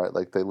examples, right?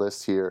 Like they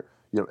list here,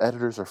 you know,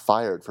 editors are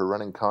fired for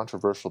running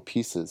controversial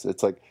pieces.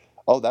 It's like,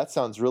 oh, that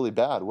sounds really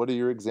bad. What are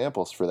your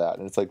examples for that?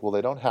 And it's like, well,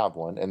 they don't have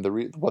one. And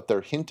what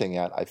they're hinting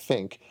at, I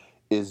think,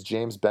 is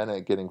James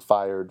Bennett getting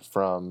fired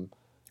from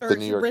the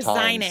New York Times.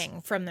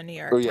 Resigning from the New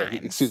York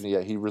Times.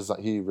 He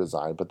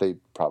resigned, but they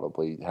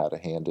probably had a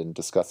hand in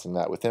discussing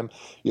that with him.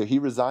 You know, he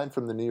resigned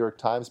from the New York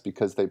Times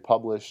because they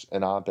published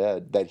an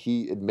op-ed that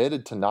he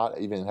admitted to not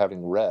even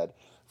having read,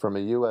 from a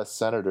U.S.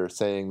 senator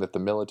saying that the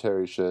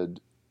military should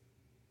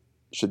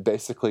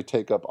basically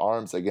take up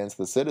arms against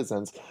the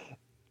citizens.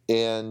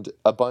 And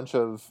a bunch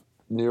of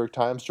New York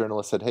Times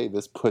journalists said, hey,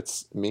 this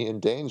puts me in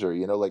danger,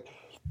 you know, like,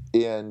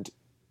 and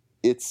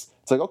it's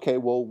like, okay,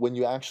 well, when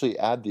you actually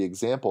add the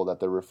example that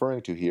they're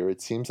referring to here, it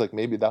seems like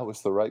maybe that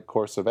was the right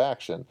course of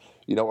action,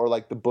 you know, or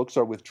like the books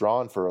are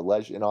withdrawn for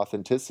alleged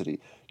inauthenticity.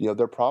 You know,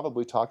 they're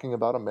probably talking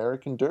about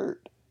American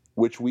Dirt,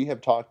 which we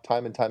have talked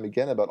time and time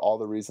again about all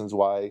the reasons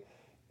why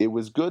it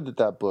was good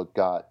that book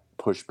got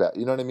pushed back.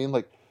 You know what I mean?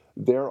 Like,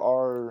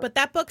 But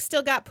that book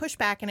still got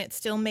pushback, and it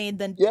still made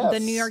the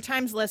New York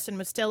Times list and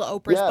was still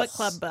Oprah's book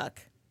club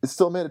book. It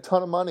still made a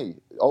ton of money.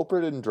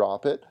 Oprah didn't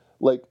drop it.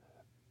 Like,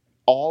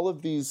 all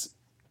of these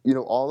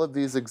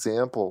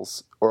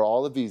examples or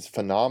all of these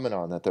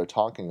phenomenon that they're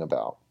talking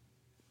about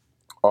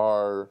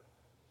are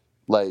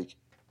like,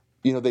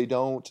 you know, they're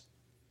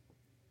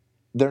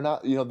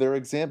not, you know, their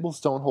examples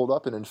don't hold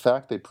up. And in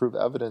fact, they prove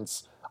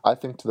evidence, I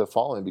think, to the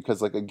following,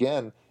 because like,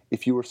 again,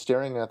 if you were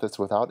staring at this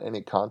without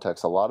any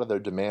context, a lot of their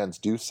demands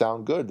do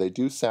sound good. They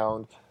do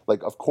sound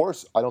like, of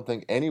course, I don't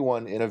think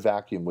anyone in a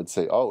vacuum would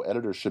say, oh,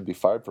 editors should be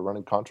fired for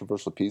running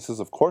controversial pieces.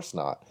 Of course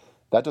not.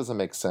 That doesn't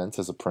make sense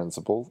as a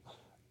principle.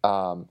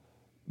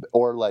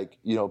 Or like,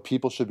 you know,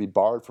 people should be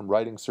barred from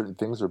writing certain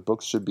things, or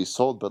books should be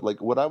sold. But like,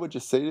 what I would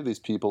just say to these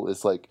people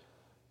is like,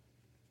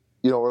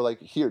 you know, or like,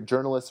 here,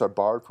 journalists are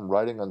barred from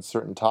writing on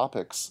certain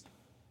topics.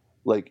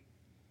 Like,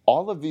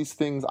 all of these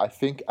things I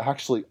think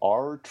actually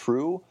are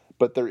true,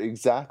 but they're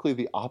exactly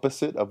the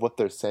opposite of what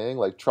they're saying.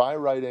 Like, go try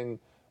writing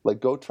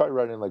like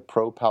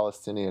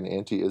pro-Palestinian,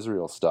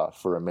 anti-Israel stuff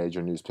for a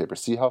major newspaper.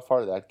 See how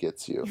far that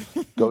gets you.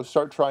 Go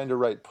start trying to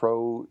write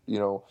you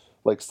know,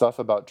 like stuff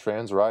about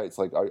trans rights.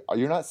 Like,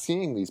 you're not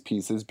seeing these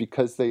pieces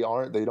because they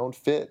don't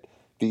fit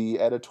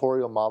the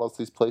editorial models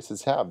these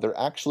places have. There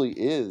actually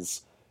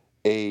is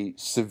a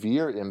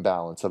severe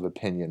imbalance of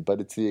opinion,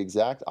 but it's the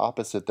exact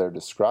opposite they're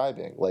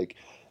describing. Like,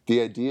 the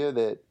idea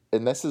that,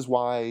 and this is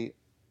why,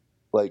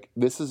 like,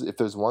 if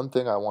there's one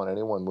thing I want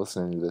anyone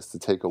listening to this to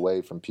take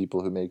away from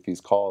people who make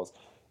these calls,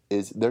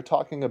 is they're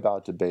talking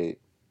about debate.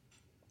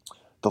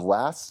 The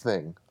last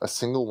thing a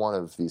single one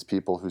of these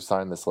people who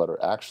signed this letter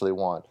actually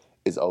want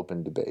is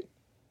open debate.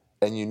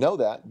 And you know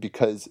that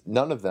because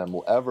none of them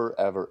will ever,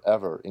 ever,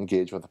 ever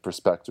engage with a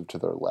perspective to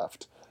their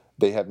left.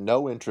 They have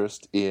no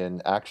interest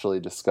in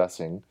actually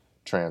discussing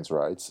trans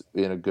rights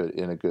in a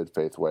good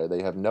faith way.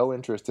 They have no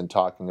interest in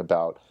talking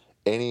about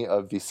any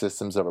of the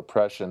systems of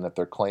oppression that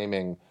they're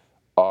claiming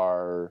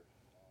are,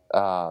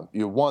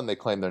 one, they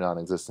claim they're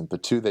non-existent,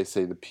 but two, they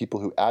say the people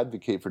who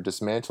advocate for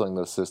dismantling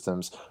those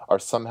systems are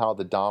somehow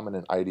the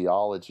dominant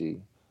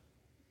ideology.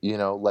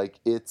 Like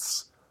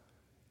it's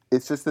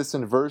just this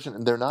inversion,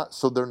 and they're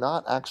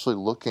not actually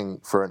looking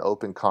for an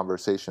open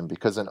conversation,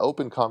 because an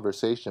open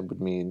conversation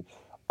would mean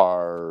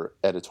our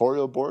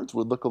editorial boards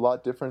would look a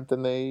lot different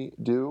than they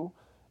do.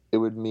 It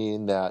would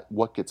mean that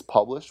what gets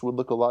published would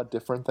look a lot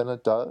different than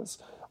it does.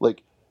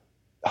 Like,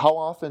 how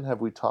often have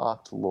we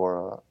talked,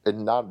 Laura,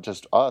 and not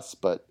just us,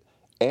 but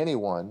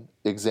anyone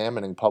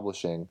examining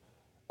publishing,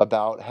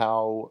 about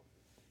how,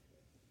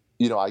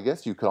 I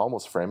guess you could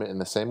almost frame it in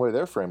the same way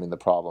they're framing the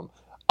problem.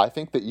 I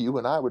think that you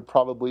and I would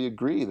probably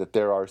agree that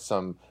there are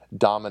some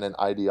dominant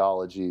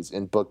ideologies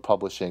in book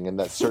publishing, and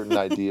that certain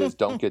ideas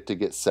don't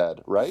get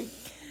said, right?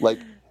 Like,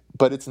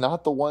 but it's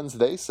not the ones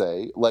they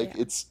say. Like,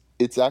 yeah.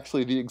 It's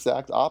actually the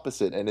exact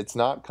opposite, and it's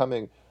not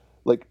coming.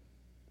 Like,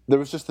 there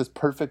was just this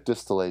perfect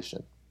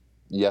distillation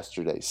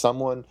yesterday.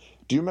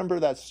 Do you remember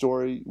that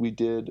story we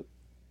did?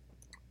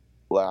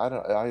 Well, I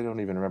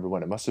don't even remember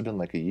when. It must have been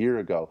like a year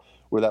ago,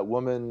 where that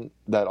woman,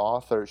 that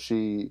author,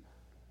 she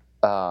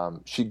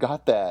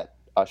got that.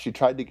 She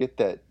tried to get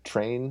that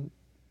train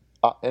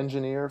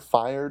engineer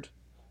fired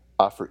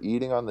for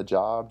eating on the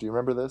job. Do you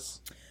remember this?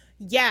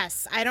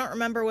 Yes, I don't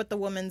remember what the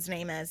woman's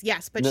name is.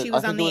 Yes, but she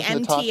was on the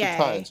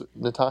MTA.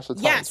 Natasha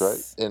Tynes, yes.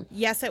 Right? And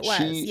yes, it was.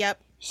 Yep.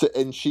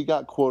 And she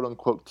got quote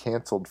unquote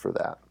canceled for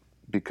that,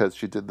 because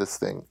she did this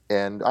thing.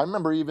 And I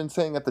remember even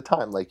saying at the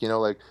time,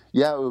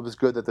 yeah, it was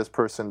good that this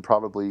person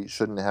probably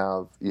shouldn't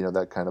have,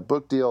 that kind of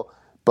book deal.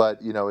 But,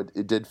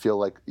 it did feel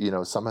like,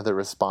 some of the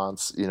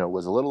response,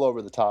 was a little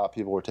over the top.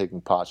 People were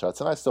taking pot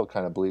shots, and I still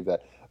kind of believe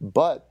that.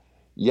 But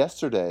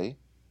yesterday,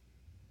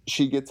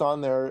 she gets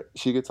on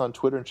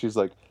Twitter, and she's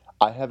like,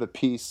 I have a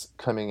piece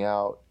coming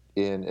out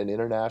in an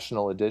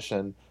international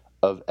edition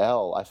of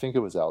Elle. I think it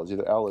was Elle. It was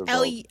either Elle or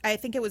Vogue. I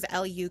think it was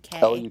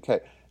LUK.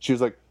 LUK. She was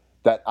like,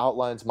 that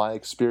outlines my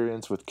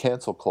experience with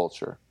cancel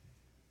culture.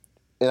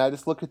 And I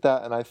just look at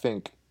that and I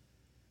think,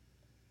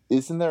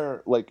 isn't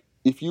there, like,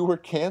 if you were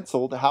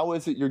canceled, how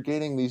is it you're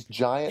getting these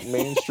giant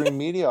mainstream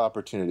media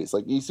opportunities?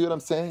 Like, you see what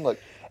I'm saying?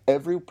 Like,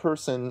 every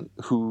person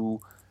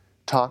who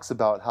talks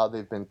about how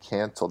they've been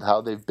canceled, how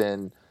they've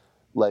been,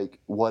 like,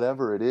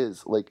 whatever it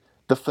is, like,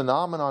 the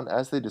phenomenon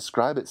as they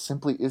describe it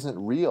simply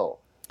isn't real.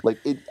 Like,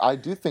 I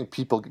do think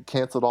people get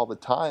canceled all the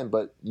time,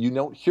 but you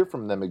don't hear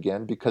from them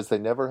again because they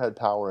never had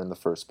power in the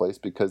first place,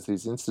 because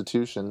these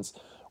institutions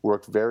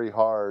worked very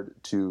hard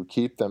to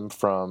keep them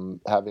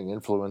from having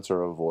influence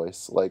or a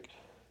voice. Like,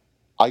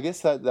 I guess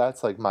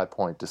that's like my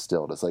point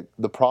distilled. It's like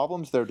the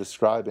problems they're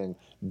describing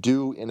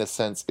do, in a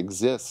sense,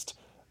 exist,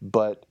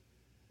 but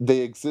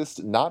they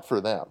exist not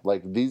for them.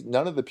 Like,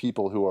 none of the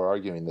people who are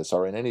arguing this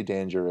are in any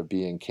danger of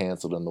being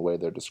canceled in the way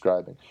they're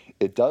describing.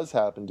 It does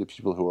happen to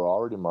people who are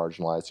already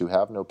marginalized, who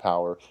have no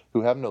power,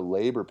 who have no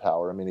labor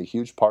power. I mean, a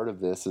huge part of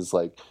this is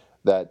like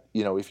that,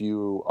 if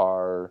you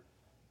are,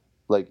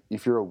 like,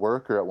 if you're a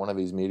worker at one of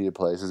these media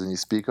places and you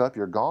speak up,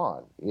 you're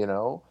gone,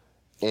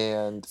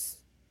 and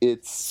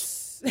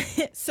it's.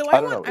 So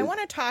I want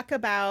to talk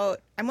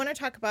about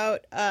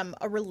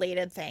a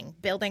related thing,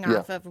 building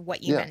off of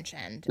what you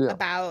mentioned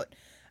about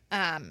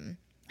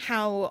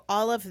how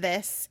all of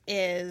this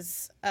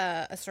is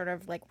a sort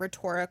of like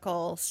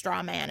rhetorical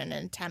straw man, an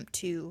attempt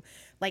to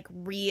like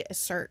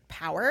reassert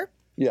power.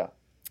 Yeah.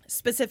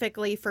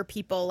 Specifically for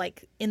people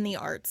like in the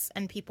arts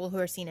and people who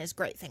are seen as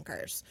great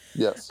thinkers.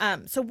 Yes.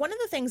 So one of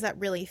the things that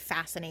really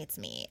fascinates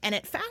me, and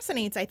it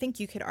fascinates, I think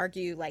you could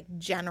argue, like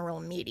general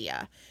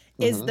media,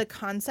 is the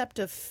concept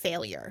of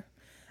failure.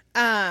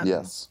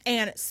 Yes.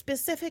 And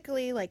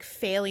specifically like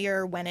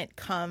failure when it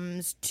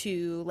comes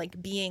to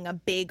like being a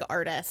big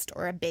artist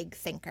or a big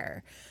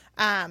thinker.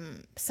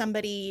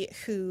 Somebody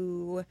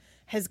who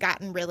has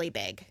gotten really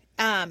big.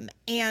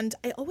 And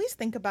I always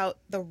think about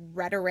the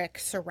rhetoric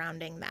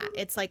surrounding that.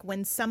 It's like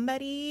when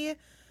somebody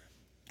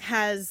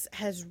has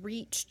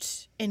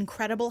reached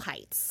incredible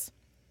heights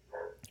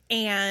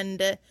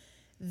and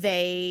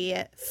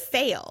they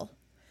fail,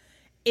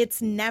 it's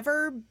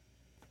never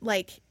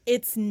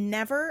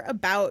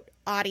about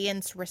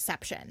audience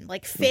reception.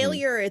 Like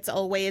failure, it's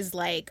always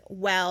like,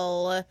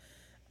 well,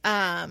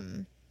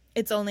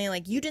 it's only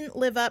like you didn't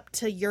live up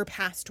to your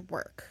past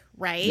work,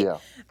 right? Yeah.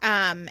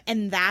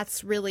 And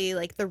that's really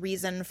like the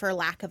reason for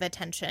lack of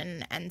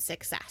attention and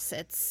success.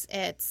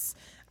 It's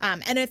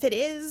and if it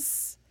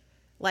is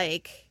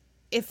like,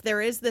 if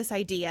there is this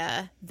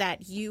idea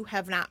that you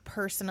have not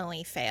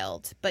personally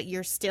failed, but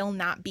you're still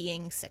not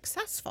being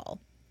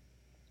successful,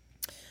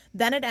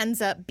 then it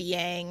ends up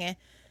being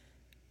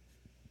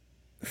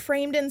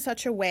framed in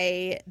such a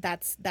way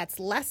that's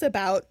less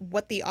about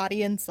what the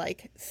audience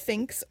like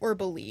thinks or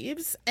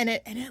believes, and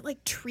it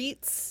like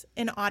treats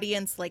an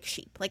audience like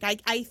sheep. Like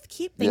I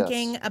keep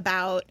thinking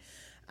about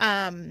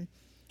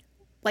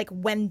like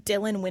when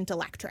Dylan went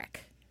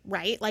electric,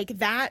 right? Like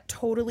that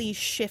totally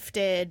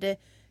shifted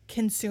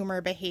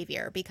consumer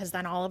behavior because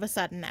then all of a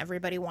sudden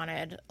everybody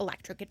wanted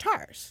electric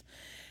guitars.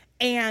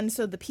 And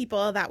so the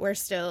people that were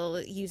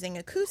still using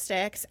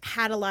acoustics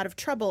had a lot of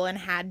trouble and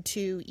had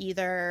to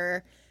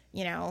either,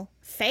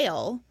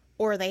 fail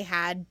or they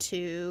had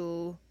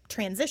to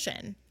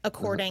transition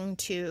according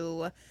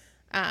to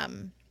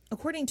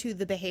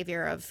the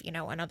behavior of,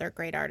 another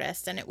great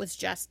artist. And it was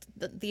just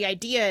the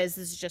idea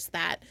is just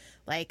that,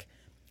 like,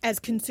 as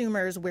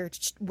consumers,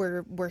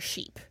 we're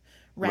sheep,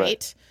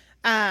 right?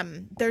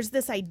 There's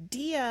this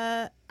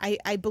idea,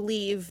 I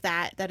believe,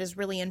 that is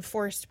really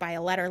enforced by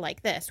a letter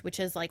like this, which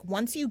is like,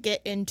 once you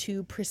get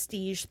into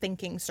prestige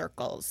thinking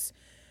circles,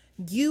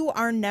 you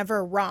are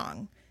never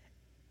wrong.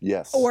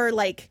 Yes. Or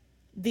like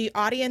the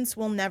audience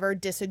will never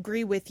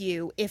disagree with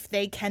you if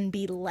they can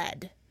be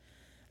led.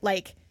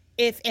 Like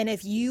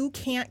if you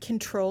can't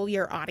control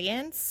your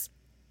audience,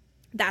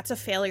 that's a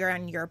failure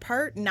on your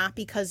part, not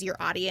because your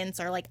audience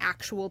are like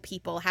actual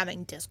people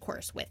having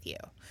discourse with you.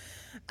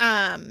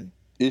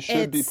 It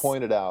should be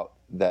pointed out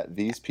that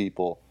these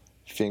people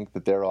think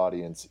that their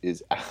audience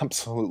is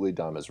absolutely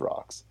dumb as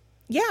rocks.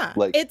 Yeah.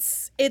 Like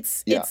it's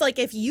like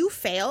if you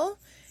fail,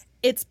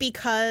 it's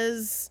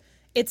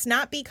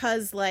not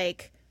because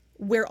like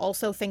we're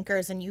also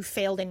thinkers and you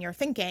failed in your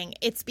thinking.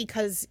 It's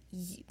because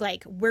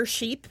like we're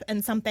sheep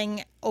and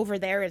something over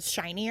there is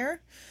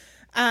shinier.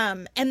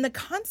 And the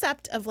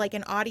concept of like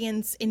an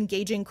audience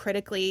engaging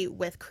critically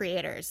with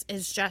creators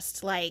is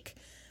just like,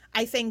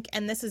 I think,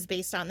 and this is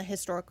based on the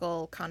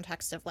historical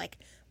context of like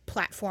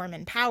platform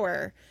and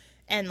power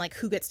and like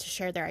who gets to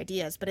share their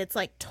ideas, but it's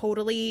like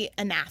totally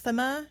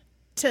anathema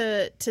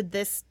to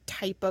this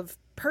type of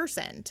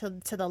person,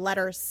 to the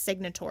letter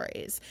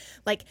signatories.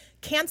 Like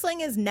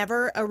canceling is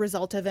never a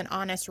result of an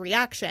honest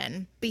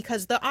reaction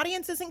because the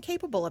audience isn't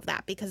capable of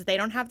that because they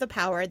don't have the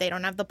power, they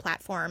don't have the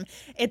platform.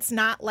 It's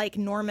not like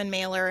Norman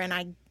Mailer,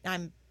 and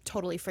I'm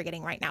totally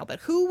forgetting right now, but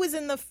who was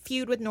in the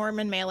feud with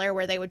Norman Mailer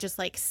where they would just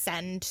like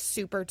send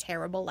super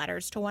terrible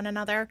letters to one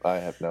another? I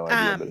have no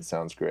idea, but it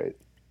sounds great.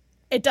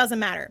 It doesn't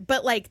matter.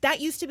 But like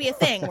that used to be a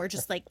thing where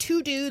just like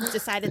two dudes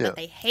decided that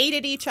they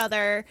hated each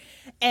other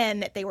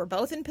and that they were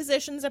both in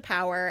positions of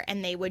power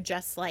and they would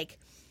just like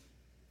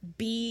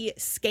be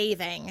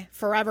scathing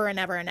forever and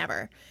ever and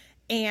ever.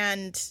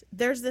 And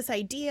there's this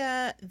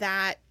idea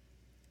that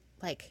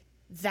like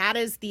that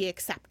is the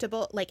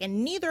acceptable, like,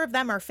 and neither of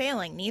them are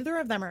failing. Neither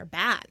of them are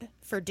bad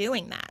for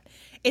doing that.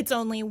 It's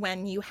only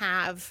when you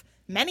have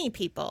many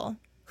people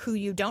who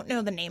you don't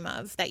know the name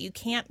of that you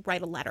can't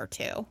write a letter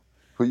to.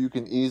 Who you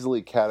can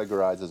easily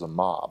categorize as a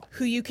mob.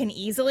 Who you can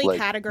easily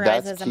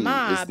categorize as a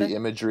mob. Is the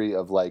imagery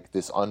of like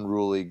this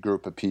unruly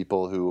group of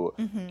people who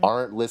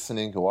aren't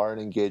listening, who aren't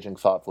engaging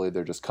thoughtfully.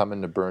 They're just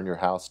coming to burn your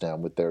house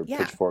down with their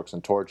pitchforks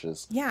and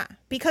torches. Yeah,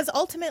 because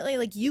ultimately,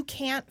 like, you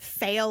can't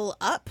fail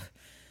up.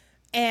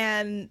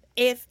 And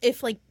if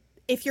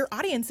your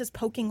audience is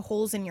poking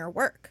holes in your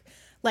work,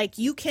 like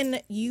you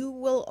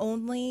will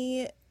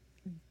only,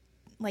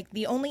 like,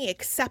 the only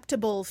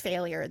acceptable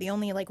failure, the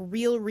only like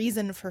real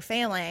reason for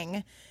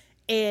failing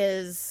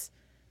is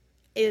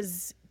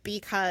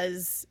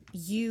because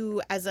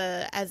you as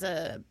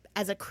a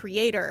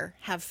creator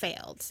have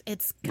failed.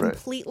 It's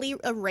completely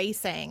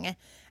erasing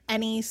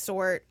any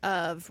sort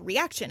of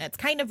reaction. It's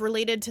kind of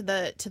related to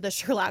the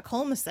Sherlock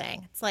Holmes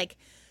thing. It's like,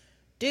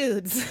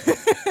 dudes,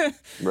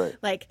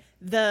 like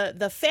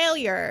the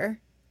failure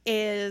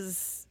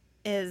is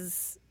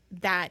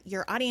that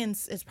your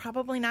audience is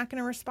probably not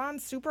going to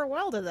respond super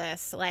well to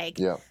this. Like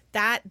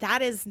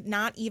that is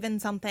not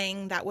even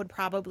something that would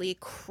probably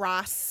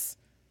cross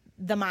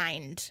the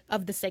mind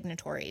of the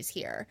signatories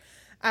here.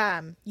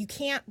 You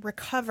can't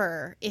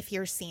recover if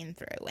you're seen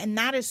through. And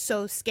that is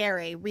so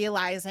scary,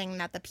 realizing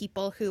that the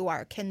people who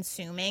are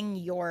consuming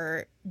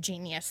your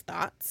genius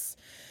thoughts,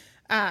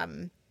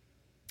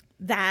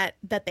 that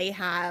they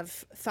have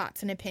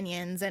thoughts and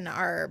opinions and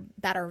are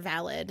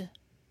valid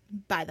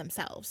by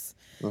themselves.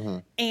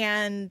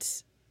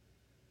 And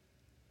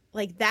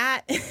like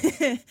that,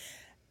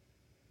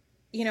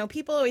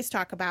 people always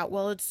talk about,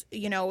 well, it's,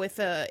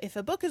 if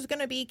a book is going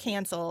to be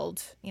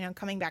canceled,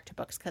 coming back to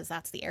books, because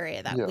that's the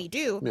area that we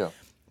do.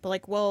 But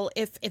like, well,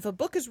 if a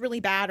book is really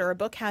bad or a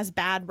book has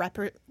bad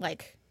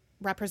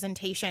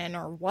representation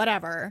or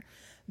whatever,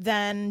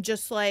 then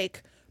just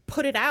like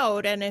put it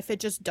out, and if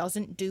it just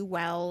doesn't do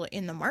well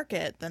in the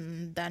market,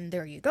 then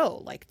there you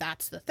go. Like,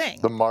 that's the thing.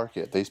 The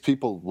market. These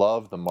people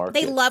love the market.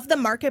 They love the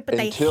market, but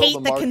they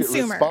hate the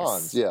consumers.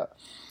 Responds.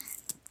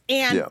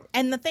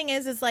 And the thing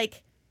is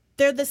like,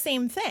 they're the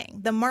same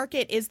thing. The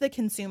market is the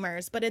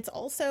consumers, but it's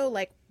also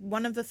like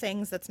one of the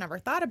things that's never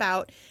thought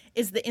about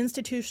is the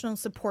institutional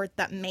support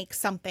that makes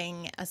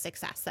something a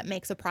success, that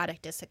makes a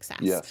product a success.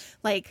 Yes.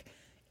 Like,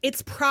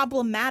 it's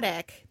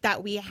problematic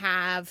that we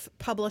have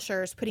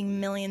publishers putting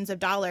millions of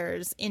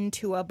dollars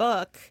into a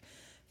book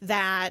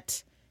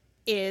that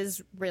is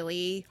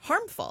really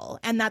harmful,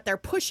 and that they're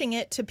pushing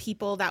it to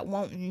people that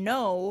won't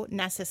know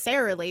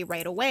necessarily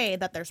right away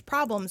that there's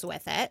problems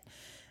with it.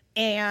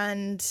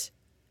 And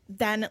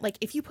then like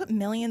if you put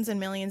millions and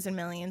millions and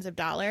millions of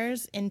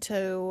dollars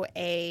into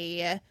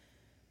a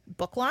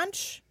book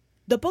launch,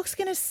 the book's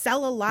going to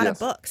sell a lot of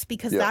books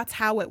because that's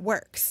how it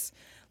works.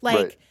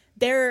 Like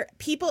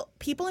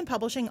people in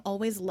publishing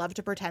always love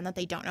to pretend that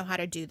they don't know how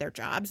to do their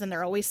jobs, and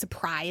they're always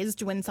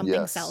surprised when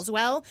something sells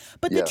well.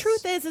 But the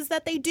truth is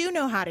that they do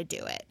know how to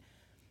do it.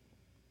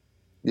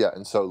 Yeah,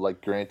 and so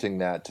like granting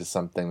that to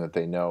something that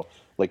they know,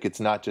 like it's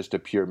not just a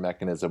pure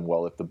mechanism.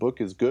 Well, if the book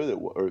is good,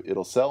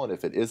 it'll sell, and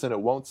if it isn't, it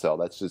won't sell.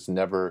 That's just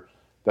never.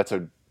 That's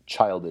a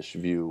childish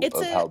view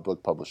of how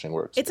book publishing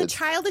works. It's a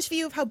childish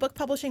view of how book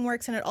publishing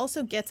works, and it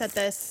also gets at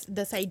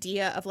this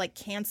idea of like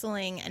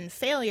canceling and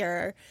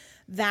failure,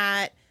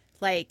 that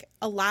like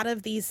a lot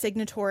of these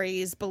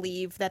signatories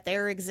believe that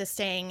they're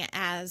existing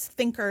as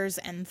thinkers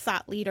and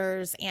thought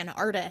leaders and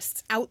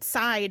artists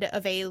outside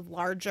of a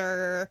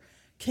larger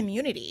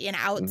community, and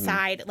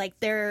outside like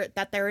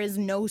there is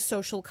no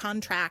social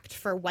contract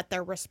for what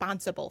they're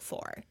responsible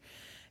for.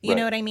 You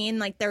know what I mean?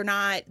 Like they're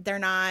not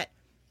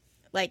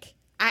like,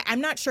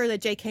 I'm not sure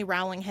that J.K.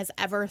 Rowling has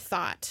ever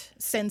thought,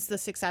 since the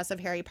success of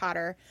Harry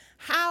Potter,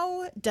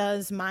 how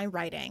does my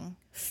writing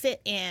fit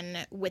in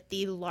with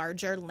the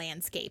larger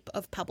landscape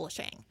of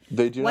publishing?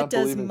 They do not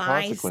believe in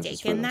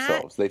consequences for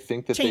themselves. They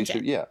think that they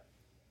should,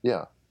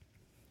 yeah.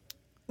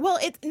 Well,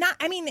 it's not,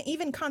 I mean,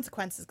 even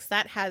consequences, because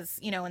that has,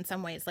 you know, in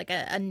some ways like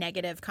a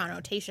negative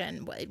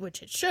connotation,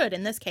 which it should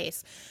in this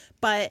case.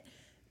 But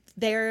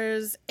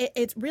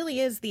it really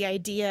is the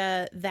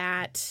idea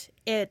that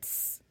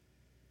it's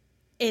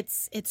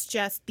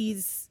just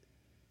these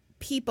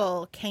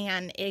people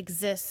can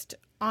exist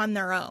on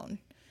their own,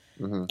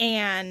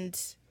 and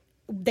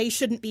they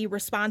shouldn't be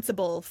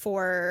responsible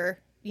for,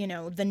 you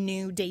know, the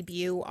new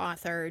debut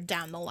author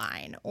down the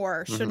line,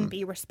 or shouldn't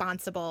be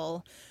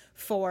responsible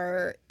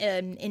for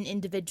an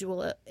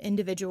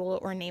individual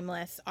or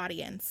nameless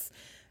audience.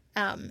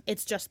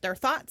 It's just their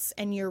thoughts,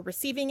 and you're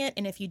receiving it,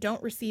 and if you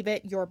don't receive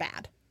it, you're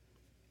bad.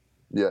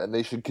 Yeah, and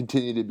they should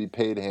continue to be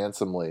paid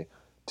handsomely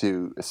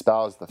to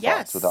espouse the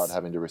thoughts without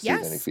having to receive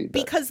any feedback.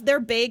 Because they're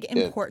big,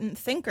 important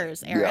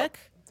thinkers, Eric.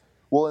 Yeah.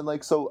 Well, and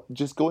like, so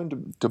just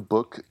going to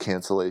book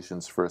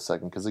cancellations for a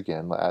second, because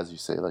again, as you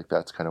say, like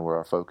that's kind of where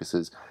our focus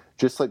is.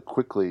 Just like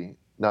quickly,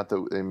 not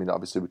that, I mean,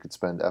 obviously we could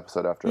spend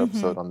episode after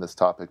episode on this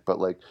topic, but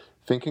like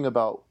thinking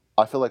about,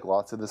 I feel like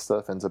lots of this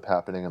stuff ends up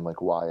happening in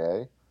like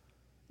YA.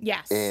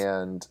 Yes.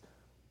 And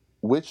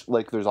which,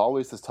 like, there's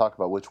always this talk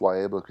about which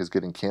YA book is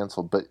getting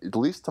canceled, but at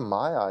least to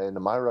my eye and to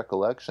my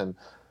recollection,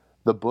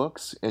 the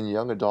books in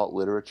young adult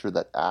literature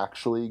that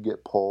actually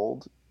get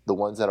pulled, the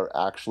ones that are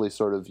actually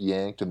sort of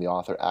yanked and the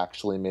author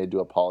actually made to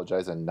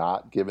apologize and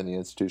not given the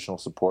institutional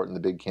support in the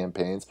big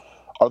campaigns,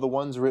 are the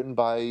ones written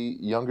by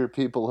younger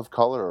people of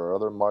color or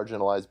other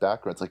marginalized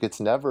backgrounds. Like, it's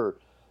never,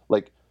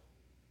 like,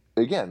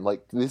 again,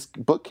 like, these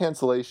book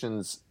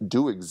cancellations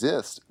do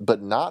exist,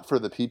 but not for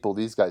the people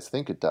these guys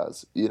think it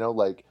does. You know,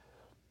 like,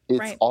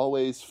 it's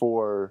always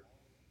for,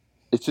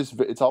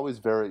 it's always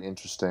very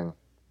interesting,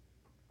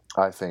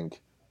 I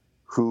think,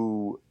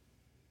 who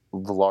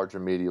the larger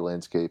media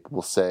landscape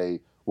will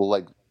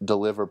like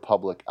deliver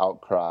public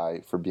outcry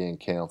for being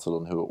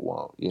canceled and who it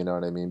won't. You know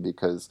what I mean?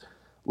 Because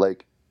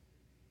like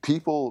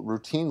people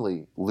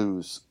routinely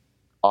lose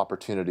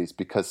opportunities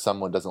because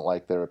someone doesn't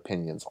like their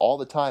opinions. All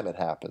the time it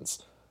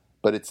happens.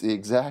 But it's the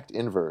exact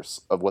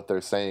inverse of what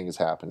they're saying is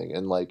happening.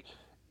 And like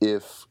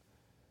if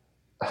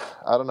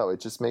I don't know,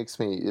 it makes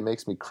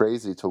me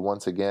crazy to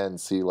once again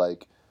see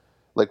like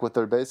what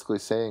they're basically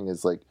saying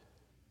is like,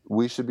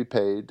 we should be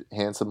paid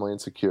handsomely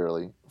and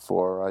securely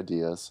for our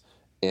ideas,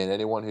 and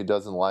anyone who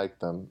doesn't like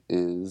them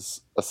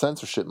is a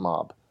censorship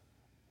mob.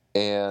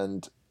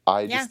 And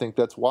I just think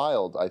that's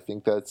wild. I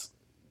think that's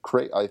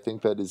crazy. I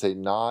think that is a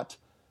not.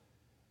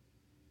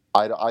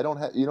 I don't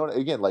have, you know,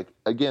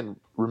 again,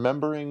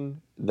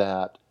 remembering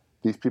that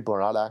these people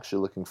are not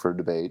actually looking for a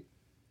debate.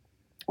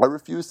 I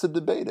refuse to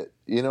debate it.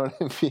 You know what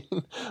I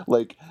mean?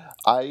 Like,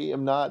 I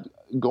am not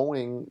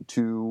going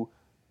to.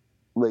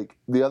 Like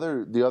the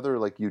other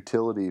like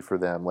utility for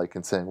them, like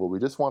in saying, well, we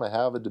just want to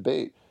have a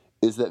debate,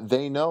 is that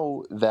they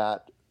know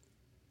that,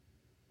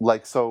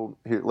 like, so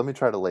here, let me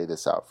try to lay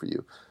this out for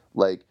you.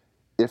 Like,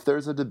 if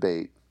there's a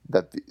debate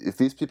if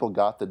these people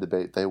got the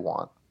debate they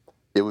want,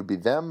 it would be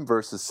them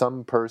versus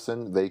some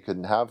person. They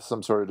could have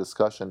some sort of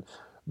discussion,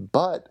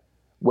 but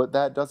what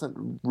that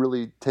doesn't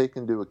really take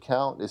into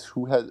account is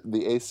who has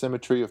the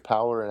asymmetry of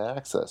power and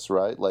access,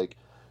 right? Like,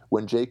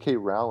 when J.K.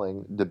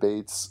 Rowling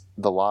debates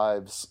the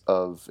lives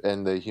of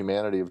and the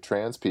humanity of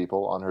trans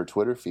people on her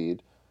Twitter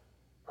feed,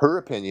 her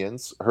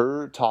opinions,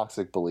 her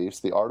toxic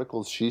beliefs, the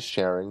articles she's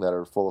sharing that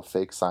are full of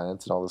fake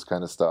science and all this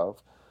kind of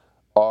stuff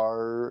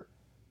are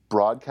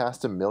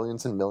broadcast to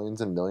millions and millions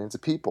and millions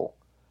of people.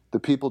 The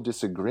people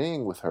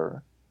disagreeing with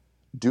her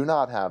do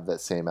not have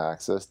that same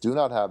access, do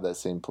not have that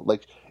same,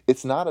 like,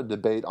 it's not a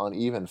debate on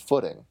even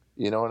footing.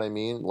 You know what I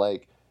mean?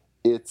 Like,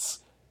 it's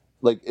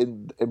like,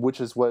 which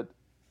is what.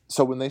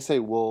 So when they say,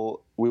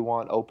 well, we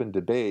want open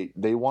debate,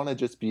 they want to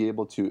just be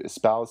able to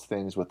espouse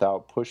things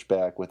without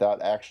pushback,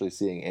 without actually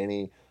seeing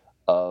any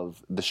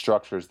of the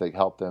structures that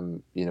help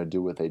them,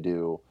 do what they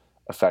do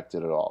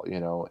affected at all,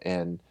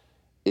 and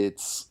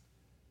it's,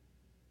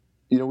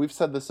 we've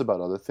said this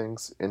about other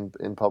things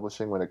in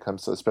publishing when it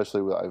comes to,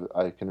 especially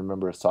I can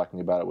remember us talking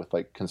about it with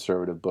like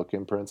conservative book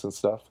imprints and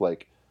stuff.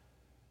 Like,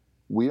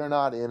 we are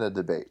not in a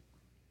debate.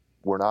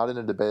 We're not in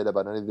a debate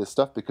about any of this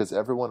stuff because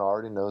everyone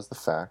already knows the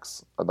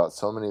facts about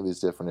so many of these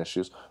different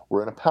issues.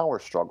 We're in a power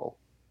struggle.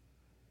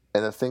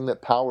 And the thing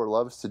that power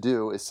loves to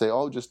do is say,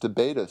 oh, just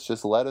debate us,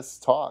 just let us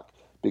talk,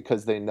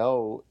 because they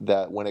know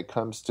that when it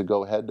comes to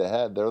go head to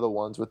head, they're the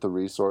ones with the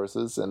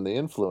resources and the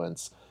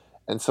influence.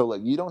 And so,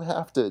 like, you don't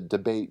have to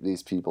debate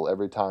these people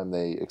every time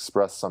they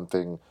express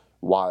something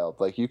wild.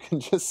 Like, you can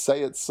just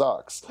say it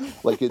sucks.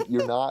 Like,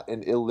 you're not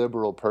an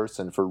illiberal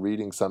person for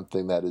reading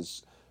something that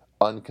is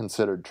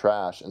unconsidered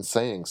trash and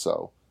saying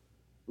so.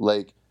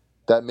 Like,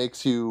 that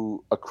makes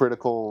you a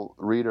critical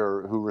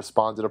reader who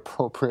responded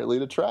appropriately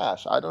to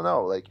trash. I don't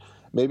know. Like,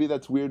 maybe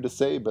that's weird to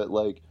say, but,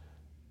 like,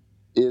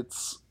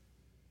 it's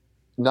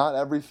not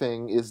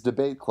everything is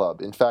debate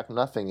club. In fact,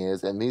 nothing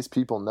is, and these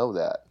people know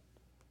that.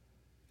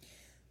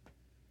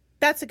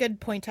 That's a good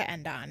point to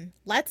end on.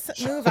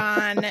 Let's move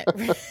on.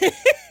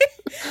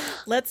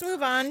 Let's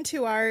move on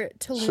to our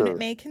To Loon It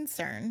May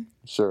concern.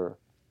 Sure.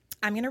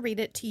 I'm going to read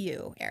it to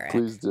you, Eric.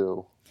 Please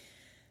do.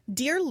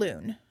 Dear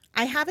Loon,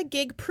 I have a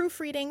gig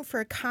proofreading for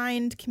a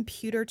kind,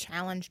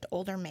 computer-challenged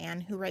older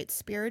man who writes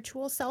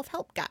spiritual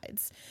self-help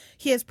guides.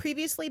 He has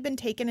previously been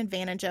taken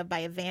advantage of by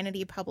a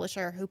vanity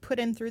publisher who put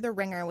him through the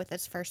ringer with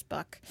his first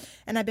book,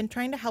 and I've been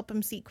trying to help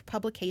him seek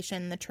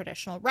publication the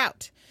traditional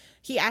route.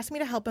 He asked me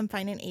to help him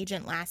find an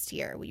agent last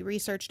year. We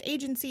researched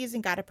agencies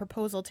and got a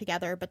proposal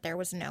together, but there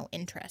was no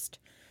interest.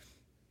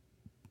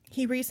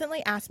 He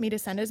recently asked me to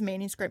send his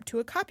manuscript to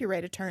a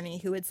copyright attorney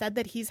who had said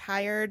that he's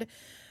hired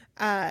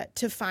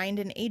to find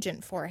an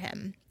agent for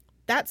him.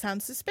 That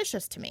sounds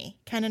suspicious to me.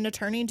 Can an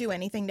attorney do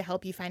anything to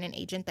help you find an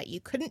agent that you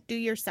couldn't do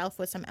yourself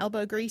with some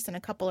elbow grease and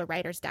a couple of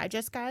Writer's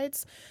Digest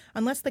guides?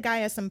 Unless the guy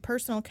has some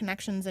personal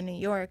connections in New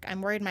York,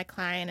 I'm worried my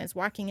client is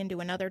walking into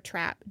another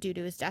trap due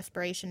to his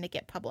desperation to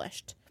get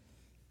published.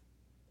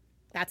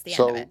 That's the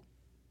end of it.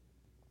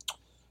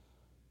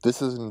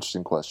 This is an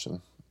interesting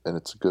question, and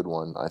it's a good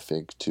one, I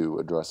think, to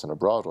address in a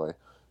broad way,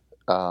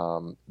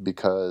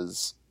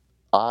 because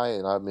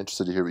I'm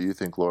interested to hear what you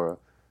think, Laura.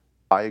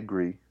 I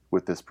agree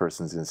with this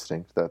person's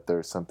instinct that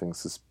there's something.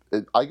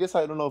 I guess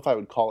I don't know if I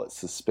would call it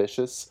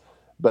suspicious,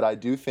 but I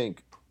do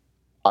think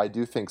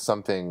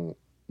something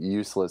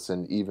useless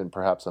and even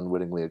perhaps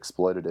unwittingly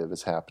exploitative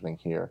is happening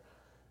here,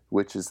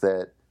 which is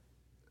that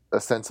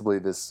ostensibly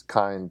this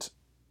kind,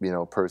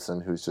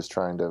 person who's just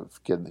trying to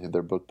get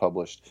their book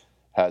published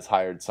has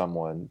hired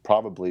someone,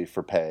 probably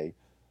for pay,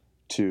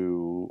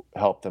 to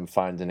help them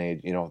find an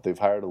agent. They've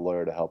hired a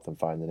lawyer to help them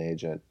find an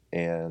agent.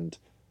 And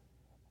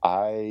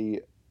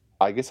I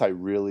guess I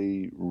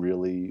really,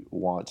 really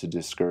want to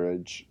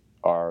discourage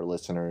our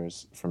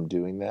listeners from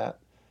doing that.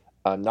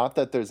 Not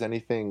that there's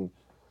anything,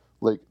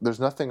 there's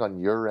nothing on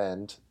your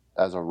end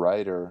as a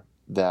writer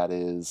that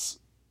is,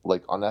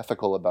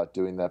 unethical about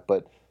doing that,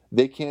 but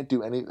they can't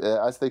do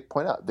as they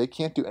point out, they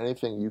can't do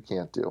anything you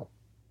can't do.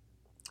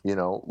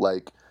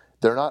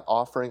 They're not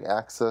offering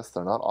access,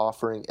 they're not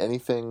offering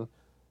anything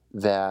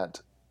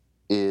that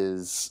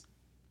is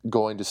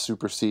going to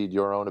supersede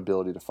your own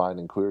ability to find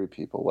and query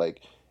people. I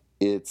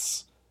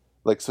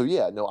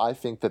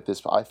think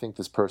this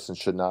person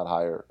should not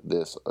hire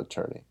this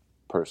attorney,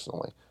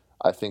 personally.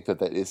 I think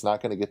that it's not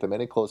going to get them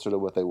any closer to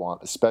what they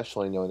want,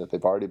 especially knowing that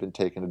they've already been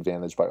taken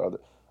advantage by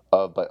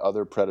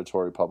other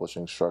predatory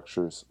publishing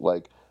structures.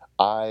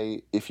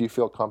 If you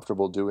feel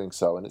comfortable doing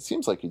so, and it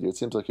seems like you do, it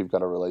seems like you've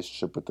got a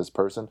relationship with this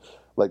person,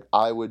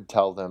 I would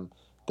tell them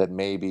that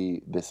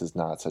maybe this is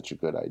not such a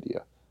good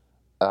idea.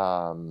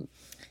 And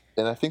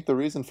I think the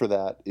reason for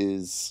that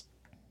is,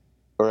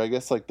 or I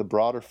guess the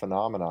broader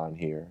phenomenon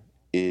here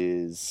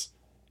is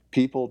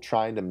people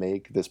trying to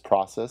make this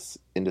process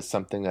into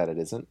something that it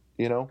isn't,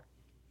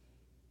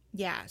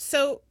 Yeah.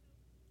 So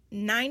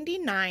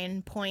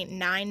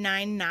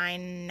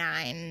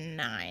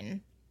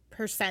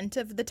 99.99999%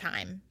 of the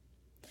time,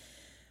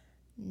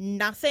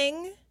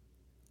 nothing,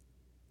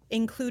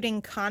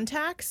 including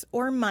contacts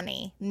or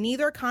money,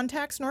 neither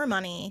contacts nor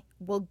money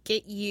will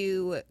get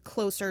you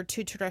closer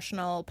to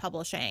traditional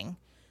publishing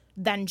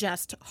than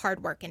just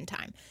hard work and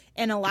time.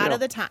 And a lot of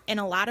the time, in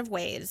a lot of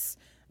ways,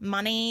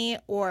 money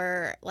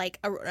or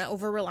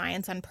over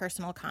reliance on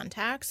personal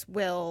contacts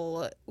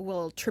will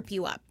trip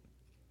you up.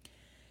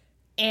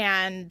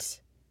 And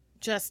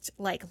just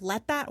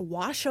let that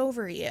wash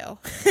over you.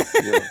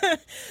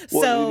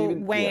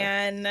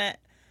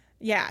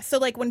 Yeah. So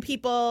when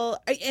people,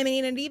 I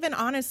mean, and even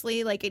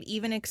honestly, it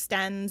even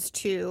extends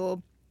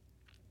to,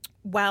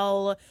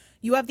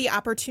 you have the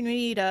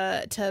opportunity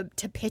to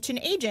pitch an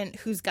agent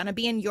who's going to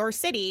be in your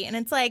city. And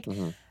it's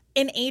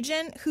an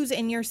agent who's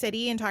in your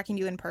city and talking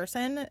to you in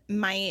person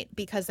might,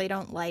 because they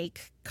don't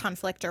like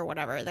conflict or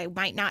whatever, they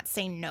might not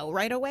say no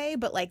right away,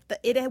 but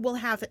it will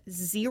have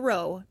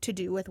zero to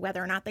do with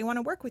whether or not they want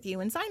to work with you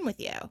and sign with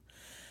you.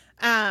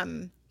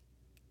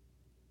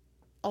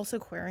 also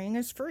querying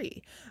is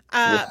free.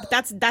 But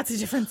that's a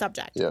different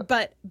subject. Yeah.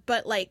 But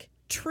like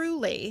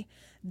truly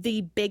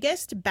the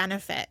biggest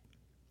benefit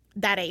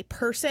that a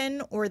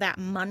person or that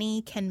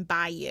money can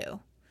buy you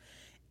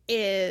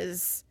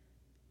is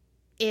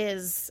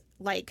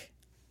like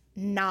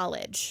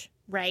knowledge,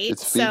 right?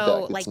 It's feedback.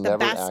 So It's like the never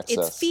best access.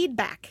 it's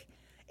feedback.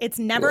 It's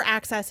never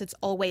access, it's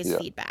always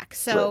feedback.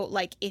 So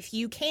like if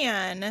you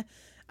can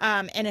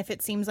and if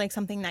it seems like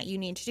something that you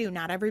need to do,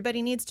 not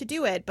everybody needs to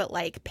do it, but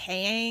like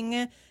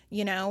paying,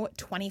 you know,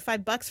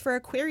 $25 for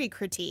a query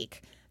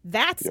critique,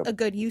 that's a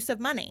good use of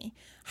money.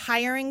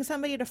 Hiring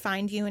somebody to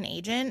find you an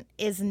agent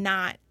is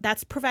not,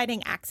 that's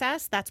providing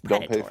access. That's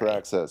predatory. Don't pay for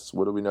access.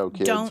 What do we know,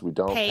 kids? We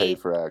don't pay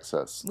for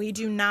access. We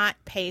do not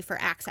pay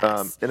for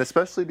access. And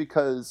especially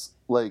because,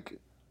 like,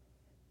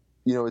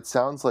 you know, it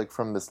sounds like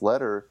from this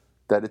letter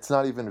that it's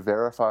not even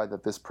verified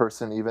that this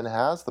person even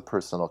has the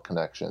personal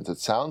connections. It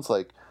sounds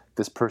like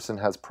this person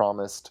has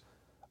promised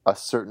a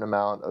certain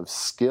amount of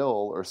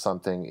skill or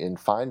something in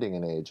finding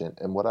an agent.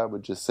 And what I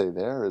would just say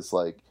there is,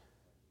 like,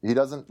 he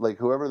doesn't, like,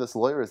 whoever this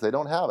lawyer is, they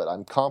don't have it.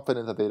 I'm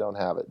confident that they don't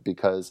have it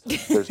because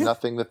there's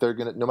nothing that they're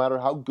going to, no matter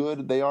how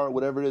good they are,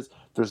 whatever it is,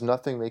 there's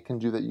nothing they can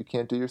do that you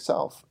can't do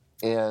yourself.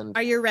 And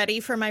are you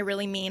ready for my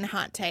really mean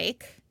hot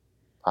take?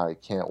 I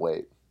can't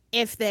wait.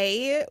 If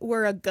they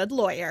were a good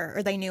lawyer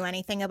or they knew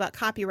anything about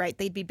copyright,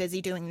 they'd be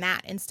busy doing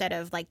that instead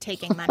of like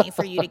taking money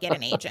for you to get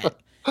an agent.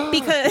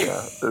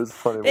 Because there's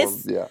funny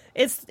it's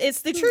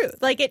the truth.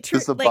 Like it's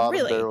a like bottom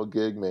really barrel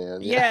gig,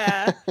 man.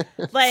 Yeah.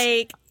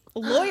 Like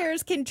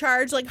lawyers can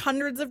charge like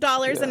hundreds of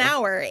dollars an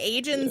hour.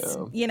 Agents,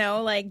 you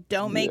know, like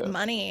don't make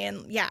money,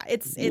 and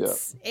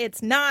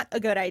it's not a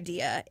good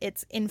idea.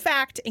 It's in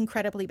fact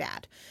incredibly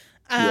bad.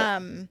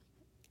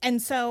 And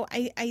so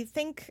I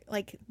think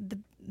like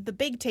the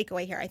big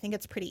takeaway here, I think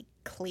it's pretty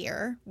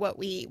clear what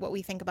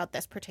we think about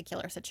this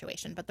particular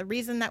situation. But the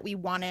reason that we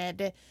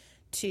wanted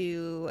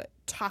to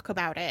talk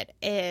about it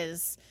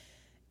is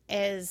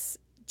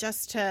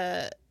just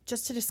to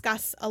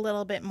discuss a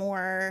little bit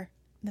more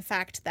the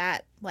fact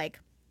that like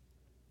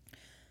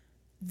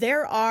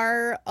there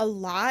are a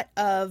lot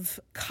of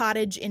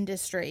cottage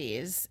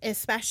industries,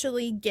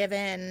 especially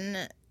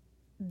given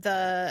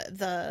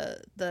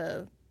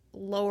the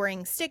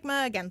lowering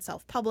stigma against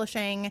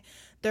self-publishing.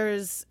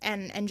 There's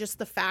and just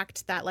the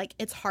fact that like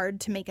it's hard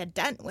to make a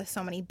dent with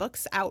so many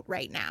books out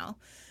right now.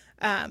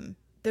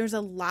 There's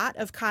a lot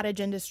of cottage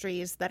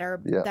industries that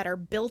are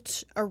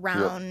built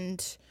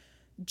around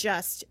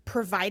just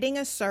providing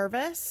a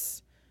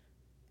service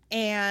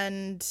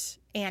and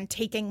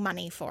taking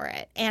money for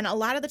it. And a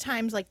lot of the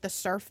times like the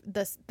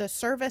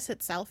service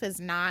itself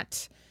is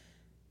not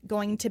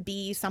going to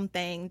be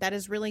something that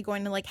is really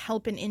going to like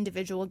help an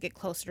individual get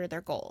closer to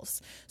their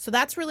goals. So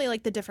that's really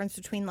like the difference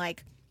between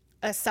like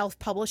a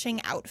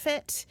self-publishing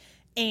outfit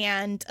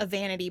and a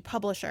vanity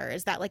publisher,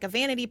 is that like a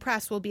vanity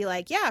press will be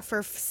like, yeah,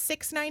 for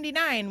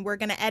 $6.99 we're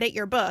going to edit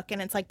your book,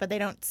 and it's like, but they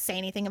don't say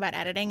anything about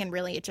editing, and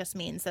really it just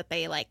means that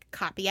they like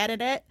copy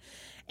edit it,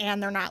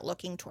 and they're not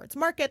looking towards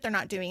market, they're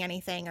not doing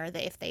anything. Or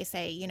if they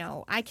say, you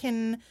know, I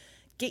can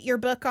get your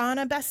book on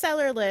a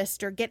bestseller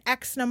list or get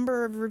X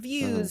number of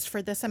reviews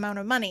for this amount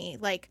of money,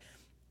 like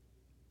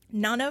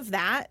none of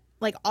that,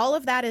 like all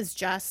of that is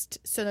just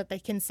so that they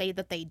can say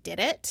that they did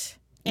it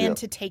and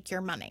to take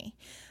your money.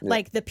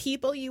 Like the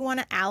people you want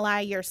to ally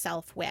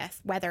yourself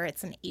with, whether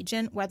it's an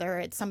agent, whether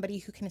it's somebody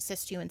who can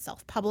assist you in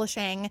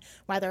self-publishing,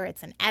 whether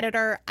it's an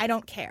editor, I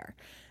don't care.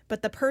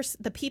 But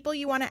the people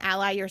you want to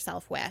ally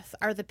yourself with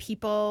are the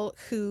people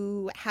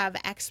who have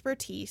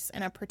expertise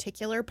in a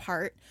particular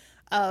part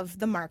of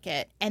the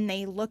market, and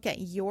they look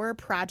at your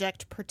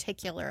project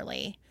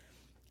particularly,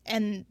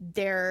 and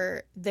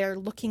they're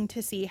looking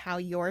to see how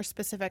your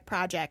specific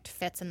project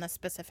fits in the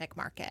specific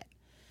market.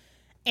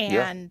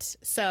 And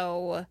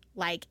so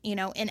like, you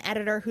know, an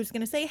editor who's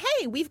going to say,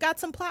 hey, we've got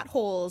some plot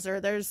holes, or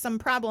there's some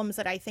problems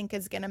that I think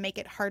is going to make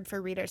it hard for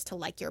readers to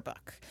like your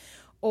book.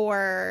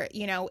 Or,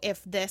 you know,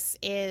 if this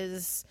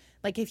is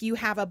like, if you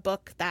have a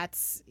book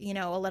that's, you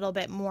know, a little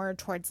bit more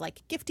towards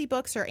like gifty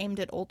books or aimed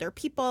at older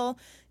people,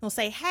 you'll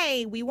say,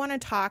 hey, we want to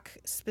talk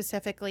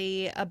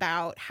specifically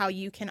about how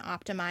you can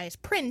optimize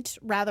print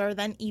rather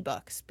than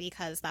ebooks,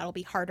 because that'll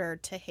be harder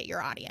to hit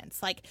your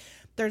audience. Like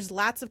there's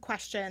lots of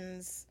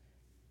questions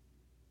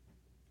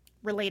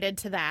related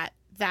to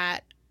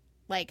that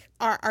like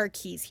are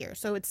keys here.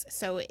 So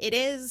it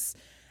is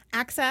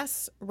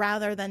access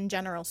rather than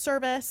general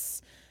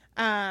service.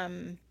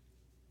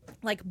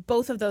 Like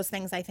both of those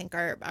things I think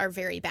are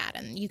very bad,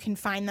 and you can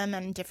find them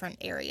in different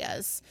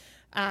areas.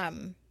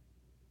 And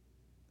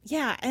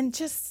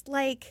just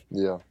like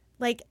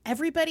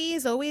everybody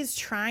is always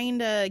trying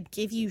to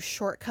give you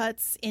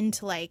shortcuts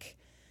into like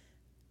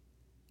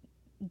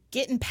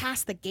getting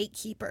past the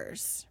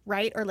gatekeepers,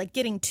 right? Or like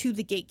getting to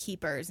the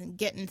gatekeepers and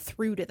getting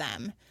through to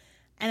them.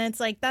 And it's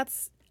like,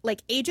 that's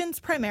like, agents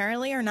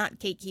primarily are not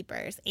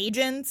gatekeepers.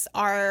 Agents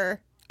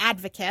are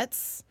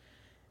advocates.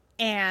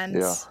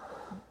 And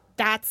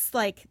that's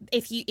like,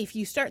 if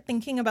you start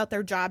thinking about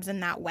their jobs in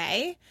that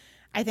way,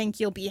 I think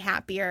you'll be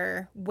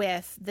happier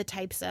with the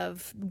types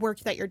of work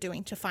that you're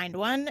doing to find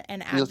one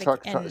and you'll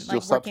stop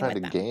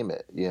trying to game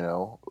it,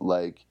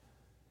 like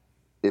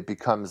it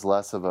becomes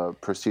less of a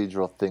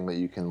procedural thing that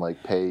you can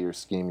like pay or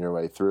scheme your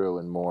way through,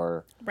 and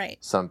more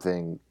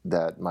something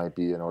that might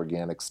be an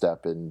organic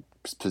step in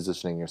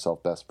positioning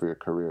yourself best for your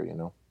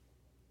career,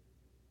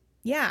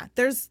 Yeah,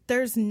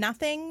 there's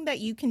nothing that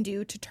you can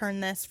do to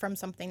turn this from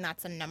something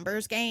that's a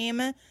numbers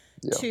game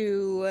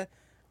to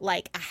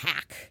like a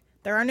hack.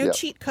 There are no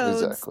cheat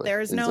codes. Exactly.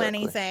 There's no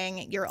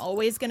anything. You're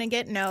always going to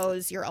get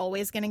no's. You're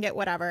always going to get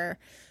whatever.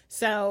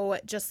 So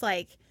just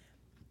like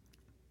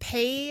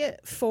pay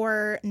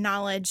for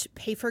knowledge,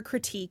 pay for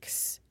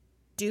critiques,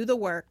 do the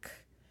work,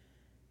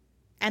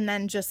 and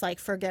then just like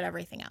forget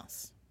everything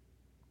else.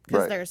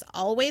 Because there's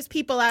always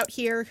people out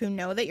here who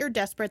know that you're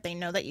desperate. They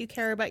know that you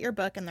care about your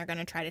book, and they're going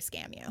to try to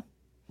scam you.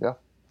 Yeah,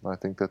 I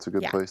think that's a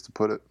good place to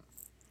put it.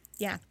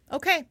 Yeah.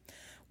 Okay.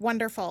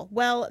 Wonderful.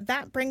 Well,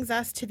 that brings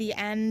us to the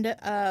end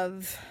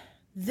of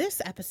this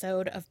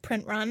episode of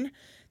Print Run.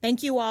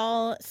 Thank you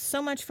all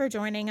so much for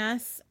joining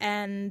us.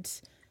 And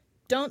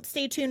don't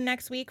stay tuned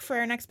next week for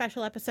our next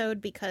special episode,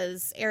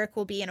 because Eric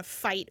will be in a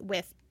fight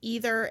with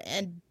either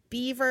a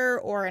beaver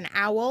or an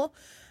owl.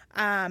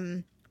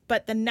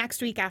 But the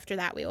next week after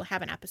that, we will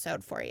have an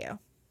episode for you.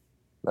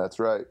 That's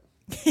right.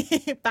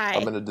 Bye.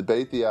 I'm going to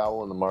debate the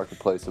owl in the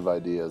marketplace of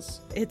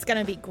ideas. It's going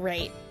to be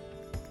great.